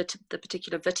milk and the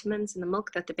particular vitamins in the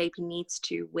milk that the baby needs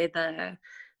to weather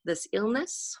this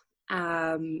illness.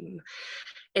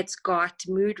 It's got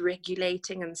mood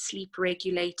regulating and sleep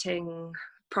regulating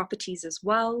properties as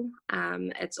well.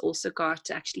 It's also got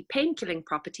actually pain killing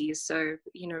properties. So,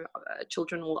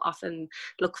 children will often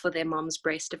look for their mom's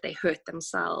breast if they hurt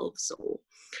themselves, or,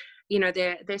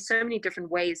 there's so many different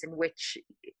ways in which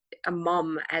a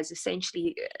mom, as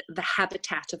essentially the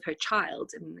habitat of her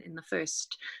child in the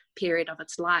first period of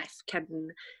its life,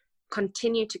 can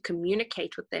continue to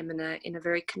communicate with them in a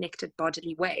very connected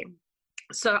bodily way.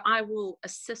 So I will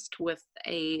assist with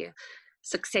a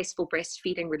successful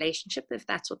breastfeeding relationship if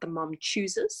that's what the mom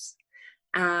chooses,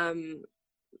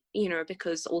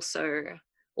 because also,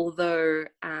 although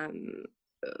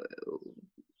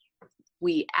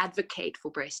we advocate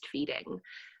for breastfeeding,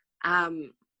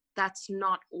 that's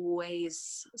not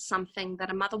always something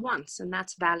that a mother wants, and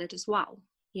that's valid as well.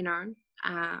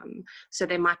 So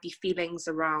there might be feelings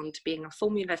around being a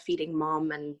formula feeding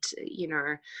mom, and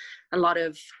a lot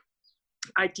of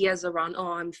ideas around,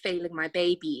 oh, I'm failing my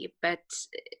baby. But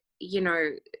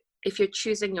if you're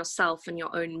choosing yourself and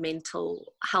your own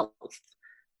mental health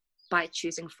by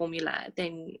choosing formula,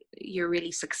 then you're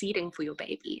really succeeding for your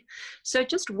baby. So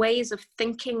just ways of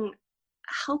thinking,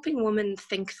 helping women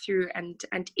think through and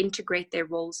integrate their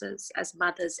roles as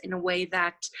mothers in a way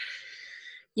that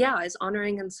is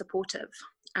honoring and supportive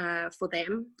for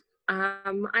them.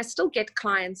 I still get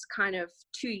clients kind of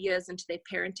 2 years into their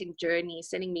parenting journey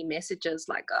sending me messages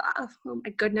like, oh my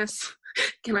goodness,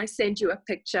 can I send you a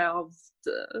picture of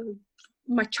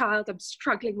my child? I'm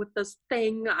struggling with this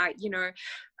thing. The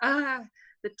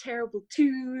terrible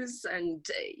twos. And,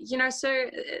 so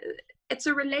it's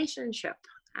a relationship.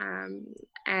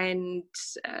 And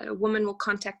a woman will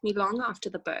contact me long after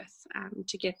the birth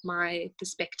to get my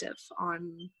perspective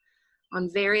on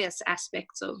various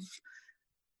aspects of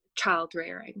child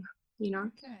rearing.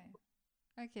 Okay.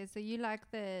 Okay, so you like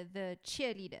the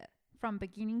cheerleader from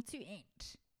beginning to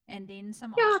end, and then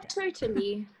some Yeah, after.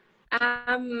 totally.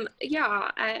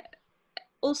 Yeah,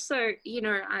 also,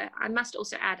 I must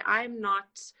also add, I'm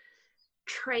not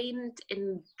trained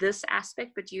in this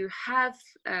aspect, but you have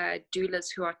doulas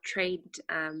who are trained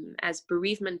as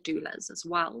bereavement doulas as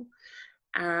well,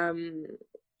 um,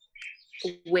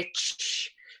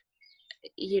 which,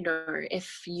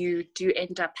 if you do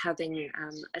end up having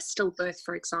a stillbirth,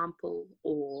 for example,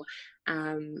 or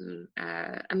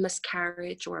a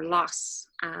miscarriage or a loss,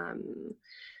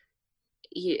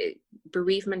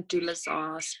 bereavement doulas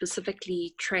are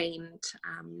specifically trained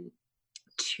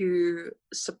to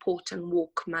support and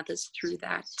walk mothers through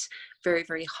that very,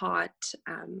 very hard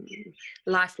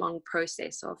lifelong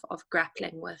process of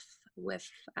grappling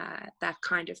with that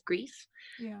kind of grief.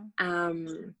 Yeah.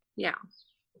 Yeah.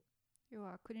 Yeah,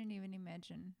 I couldn't even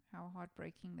imagine how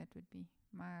heartbreaking that would be.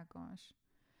 My gosh.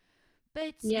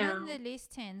 But Yeah. nonetheless,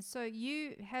 Tan, so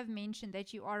you have mentioned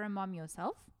that you are a mom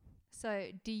yourself.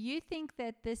 So do you think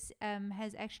that this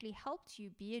has actually helped you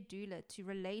be a doula to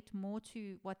relate more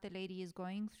to what the lady is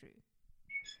going through?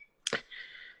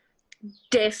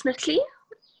 Definitely,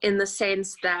 in the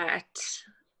sense that,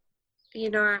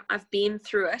 I've been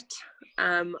through it.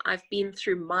 I've been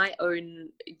through my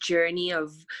own journey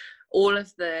of all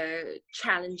of the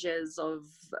challenges of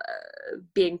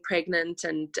being pregnant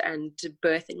and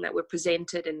birthing that were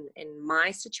presented in my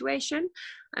situation.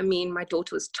 I mean, my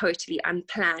daughter was totally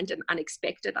unplanned and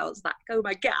unexpected. I was like, oh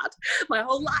my God, my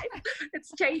whole life,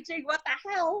 it's changing. What the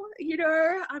hell?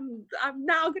 I'm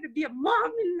now going to be a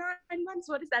mom in 9 months.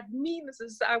 What does that mean?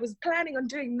 I was planning on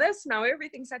doing this. Now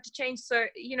everything's had to change. So,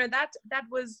 that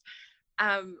was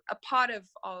a part of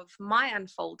my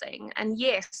unfolding. And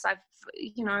yes, I've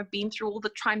been through all the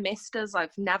trimesters.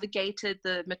 I've navigated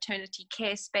the maternity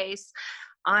care space.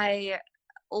 I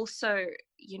also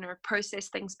process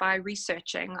things by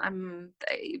researching. I'm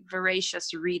a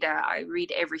voracious reader. I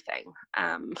read everything,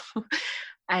 and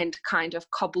kind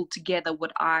of cobble together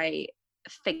what I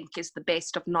think is the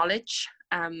best of knowledge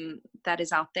that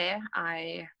is out there.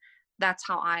 That's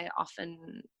how I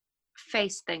often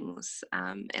face things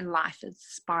in life,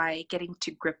 is by getting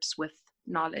to grips with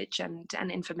knowledge and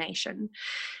information.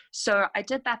 So I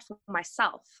did that for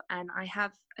myself, and I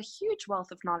have a huge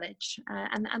wealth of knowledge,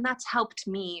 and that's helped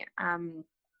me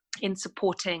in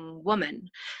supporting women.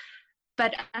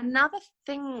 But another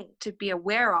thing to be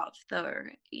aware of, though,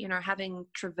 having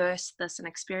traversed this and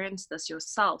experienced this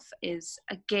yourself, is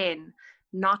again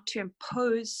not to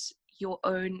impose your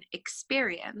own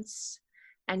experience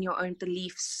and your own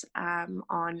beliefs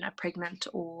on a pregnant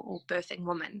or birthing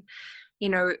woman.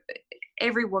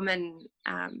 Every woman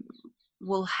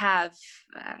will have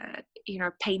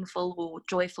painful or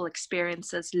joyful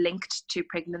experiences linked to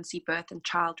pregnancy, birth, and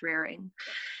child rearing.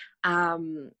 I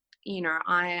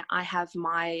have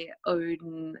my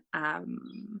own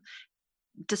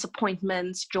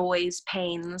disappointments, joys,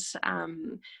 pains,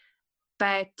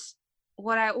 but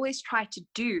what I always try to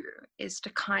do is to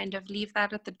kind of leave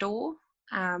that at the door.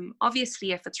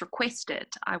 Obviously, if it's requested,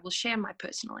 I will share my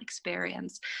personal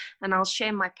experience and I'll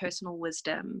share my personal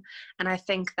wisdom. And I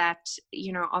think that,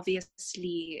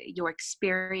 obviously your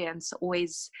experience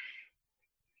always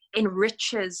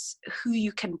enriches who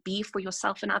you can be for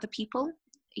yourself and other people.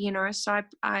 So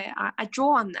I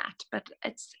draw on that, but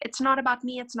it's not about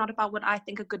me. It's not about what I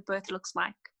think a good birth looks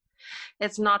like.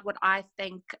 It's not what I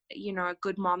think, a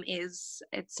good mom is.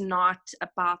 It's not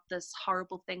about this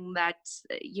horrible thing that,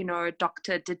 a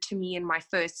doctor did to me in my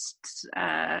first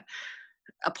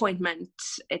appointment.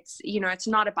 It's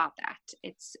not about that.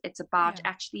 It's about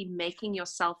actually making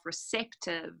yourself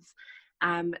receptive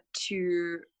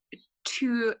to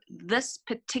this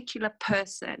particular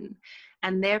person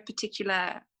and their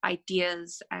particular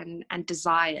ideas and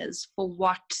desires for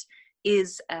what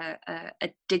is a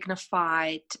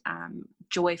dignified,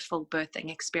 joyful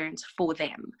birthing experience for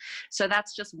them. So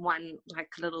that's just one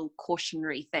little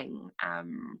cautionary thing.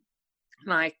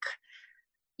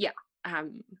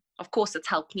 Of course it's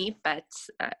helped me, but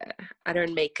I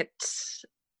don't make it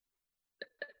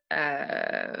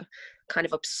kind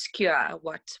of obscure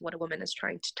what a woman is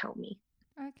trying to tell me.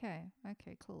 Okay,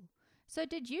 cool. So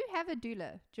did you have a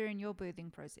doula during your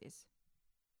birthing process?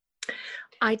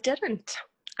 I didn't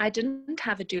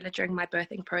have a doula during my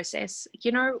birthing process.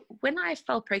 When I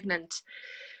fell pregnant,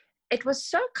 it was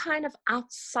so kind of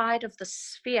outside of the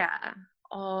sphere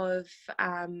of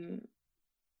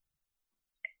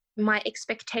my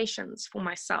expectations for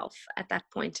myself at that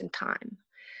point in time,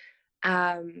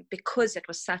 because it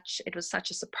was such a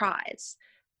surprise,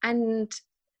 and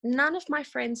none of my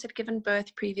friends had given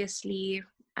birth previously.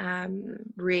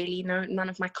 Really, none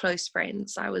of my close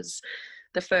friends. I was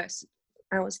the first.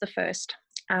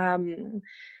 And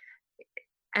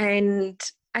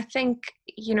I think,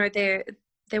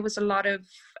 there was a lot of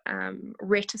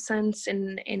reticence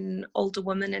in older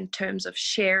women in terms of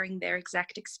sharing their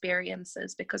exact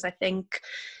experiences, because I think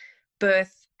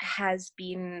birth has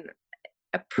been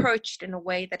approached in a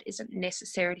way that isn't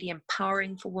necessarily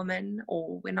empowering for women,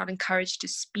 or we're not encouraged to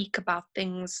speak about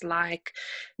things like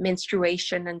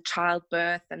menstruation and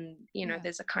childbirth, and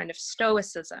there's a kind of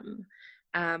stoicism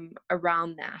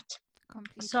around that.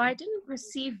 Completely. So I didn't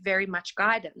receive very much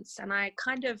guidance, and I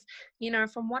kind of,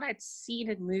 from what I'd seen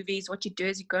in movies, what you do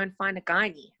is you go and find a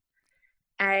gynae,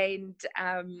 and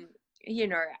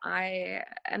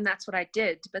and that's what I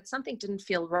did, but something didn't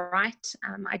feel right.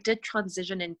 I did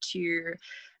transition into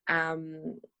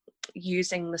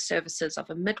using the services of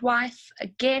a midwife.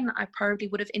 Again, I probably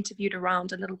would have interviewed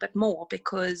around a little bit more,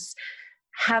 because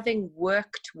having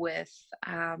worked with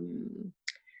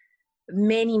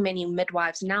many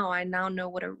midwives now, I now know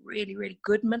what a really, really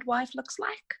good midwife looks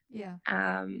like. Yeah.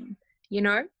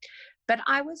 But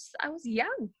I was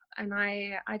young, and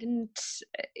I didn't,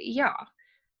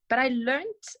 but I learned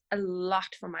a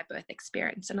lot from my birth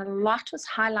experience, and a lot was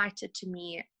highlighted to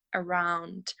me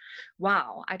around,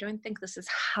 wow, I don't think this is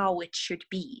how it should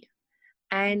be.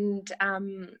 And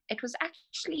it was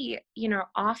actually,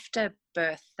 after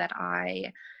birth that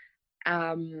I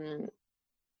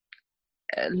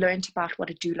learned about what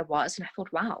a doula was, and I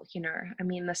thought, wow,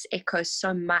 this echoes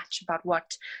so much about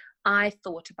what I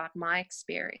thought about my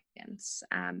experience,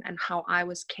 and how I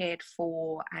was cared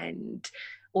for, and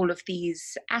all of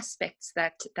these aspects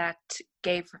that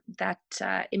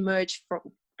emerged for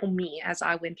me as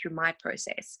I went through my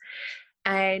process.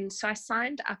 And so I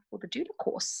signed up for the doula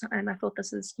course, and I thought,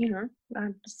 this is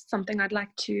something I'd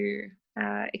like to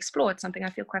explore. It's something I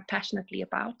feel quite passionately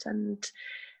about, and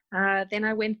then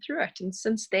I went through it, and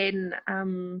since then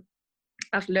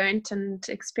I've learned and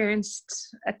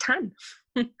experienced a ton.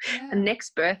 Yeah. And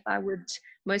next birth, I would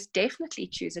most definitely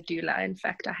choose a doula. In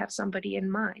fact, I have somebody in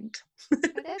mind.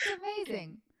 That's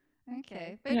amazing.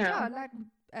 Okay. But like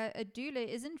a doula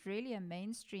isn't really a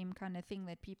mainstream kind of thing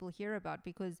that people hear about,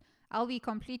 because I'll be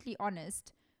completely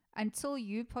honest, until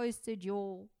you posted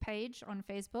your page on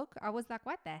Facebook, I was like,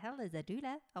 what the hell is a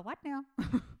doula? A what now?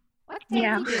 What the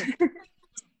hell is it?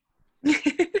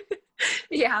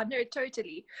 Yeah, no,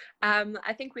 totally.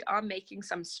 I think we are making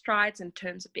some strides in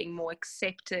terms of being more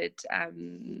accepted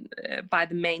by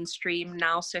the mainstream.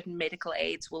 Now certain medical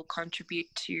aids will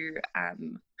contribute to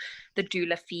the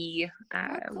doula fee,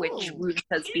 cool. which Ruth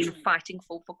has been fighting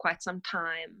for quite some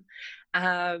time.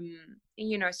 So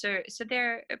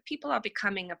there, people are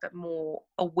becoming a bit more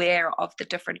aware of the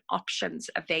different options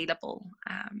available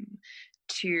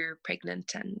to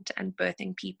pregnant and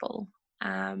birthing people.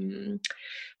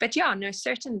 But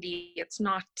certainly it's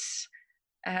not,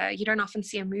 you don't often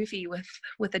see a movie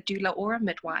with a doula or a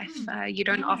midwife. You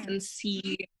don't often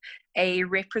see a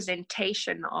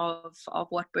representation of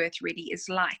what birth really is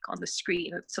like on the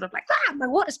screen. It's sort of like, my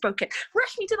water's broken,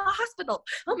 rush me to the hospital,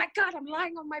 oh my god, I'm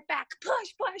lying on my back,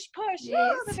 push, yes.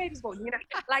 Oh, the baby's born,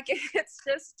 like that's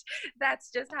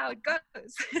just how it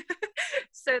goes.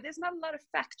 So there's not a lot of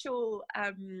factual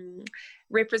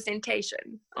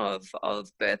representation of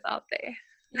birth out there.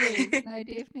 Yes, no,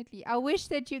 definitely. I wish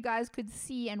that you guys could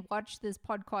see and watch this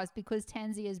podcast, because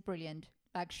Tansy is brilliant,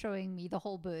 like showing me the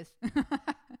whole birth.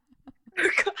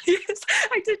 Yes,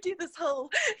 I did do this whole,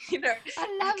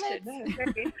 I love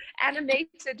it.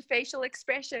 Animated facial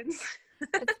expressions.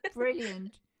 It's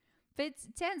brilliant. But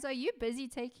Tans, are you busy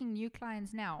taking new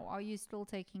clients now? Are you still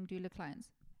taking doula clients?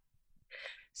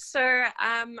 So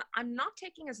I'm not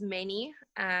taking as many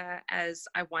as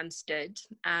I once did.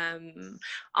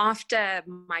 After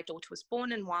my daughter was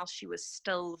born, and while she was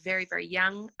still very, very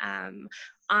young,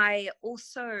 I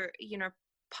also,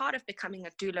 part of becoming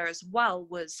a doula as well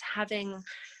was having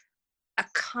a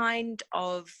kind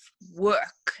of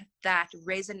work that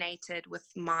resonated with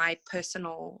my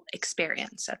personal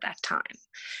experience at that time,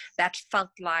 that felt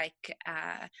like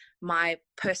my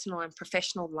personal and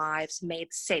professional lives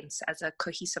made sense as a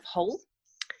cohesive whole.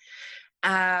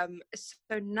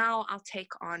 So now I'll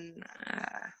take on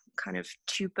kind of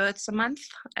 2 births a month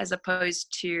as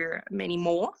opposed to many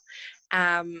more.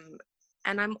 And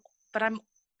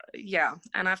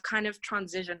I've kind of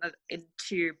transitioned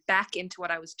back into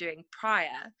what I was doing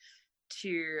prior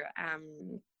to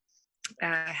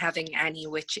having Annie,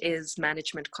 which is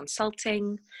management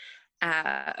consulting.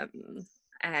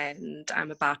 And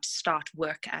I'm about to start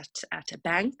work at a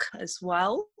bank as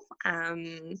well.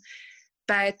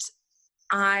 But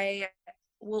I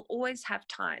will always have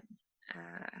time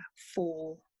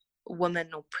for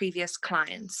women or previous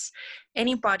clients,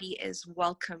 anybody is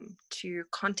welcome to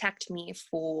contact me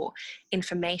for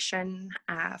information,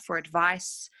 for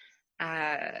advice,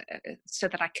 so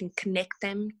that I can connect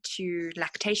them to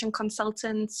lactation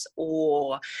consultants,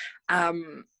 or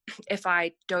if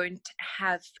I don't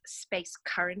have space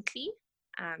currently,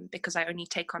 because I only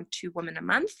take on 2 women a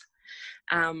month,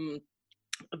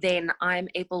 then I'm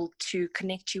able to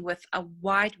connect you with a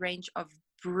wide range of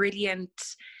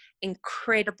brilliant,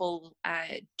 incredible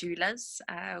doulas.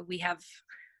 We have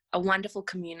a wonderful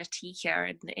community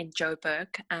here in Joburg,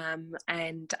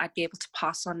 and I'd be able to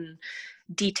pass on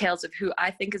details of who I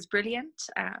think is brilliant,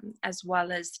 as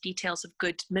well as details of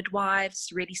good midwives,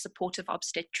 really supportive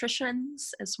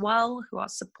obstetricians as well, who are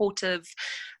supportive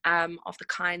of the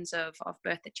kinds of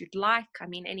birth that you'd like. I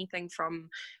mean, anything from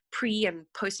pre and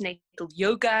postnatal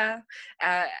yoga.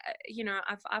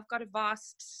 I've got a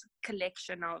vast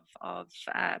collection of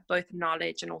both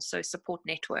knowledge and also support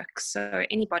networks. So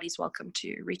anybody's welcome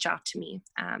to reach out to me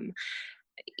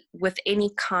with any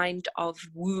kind of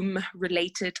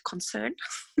womb-related concern,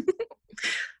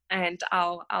 and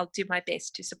I'll do my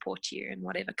best to support you in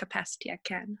whatever capacity I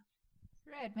can.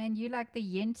 Right, man, you like the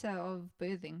Yenta of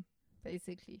birthing,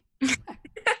 basically.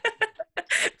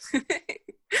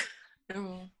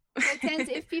 Oh. So, Tans,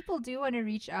 if people do want to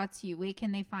reach out to you, where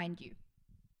can they find you?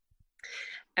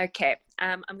 Okay,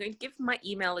 I'm going to give my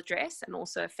email address and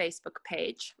also a Facebook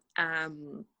page.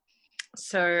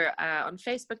 So on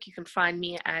Facebook, you can find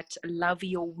me at Love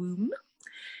Your Womb,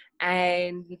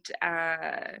 and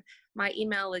my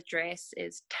email address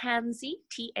is Tansy,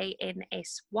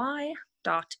 TANSY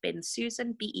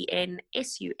 .bensusan, BENSUSAN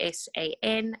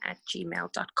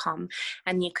 @gmail.com,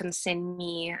 and you can send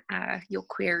me your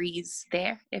queries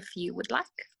there if you would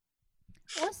like.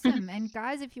 Awesome. And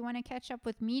guys, if you want to catch up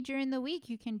with me during the week,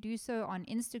 you can do so on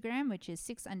Instagram, which is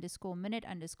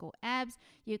 6_minute_abs.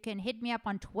 You can hit me up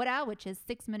on Twitter, which is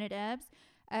 6minuteabs.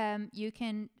 You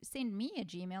can send me a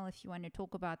Gmail if you want to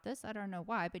talk about this. I don't know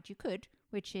why, but you could,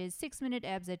 which is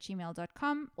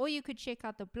 6minuteabs@gmail.com. Or you could check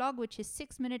out the blog, which is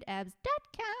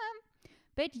 6minuteabs.com.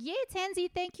 But yeah, Tansy,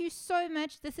 thank you so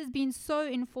much. This has been so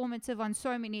informative on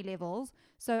so many levels.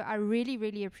 So I really,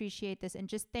 really appreciate this. And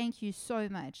just thank you so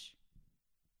much.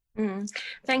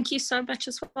 Thank you so much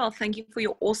as well. Thank you for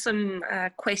your awesome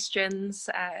questions,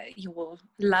 your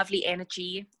lovely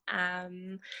energy.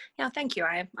 Thank you.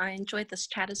 I enjoyed this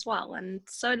chat as well, and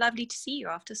so lovely to see you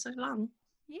after so long.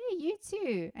 Yeah, you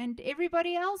too. And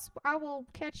everybody else, I will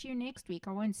catch you next week.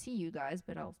 I won't see you guys,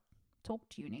 but I'll talk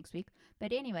to you next week.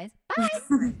 But anyways, bye.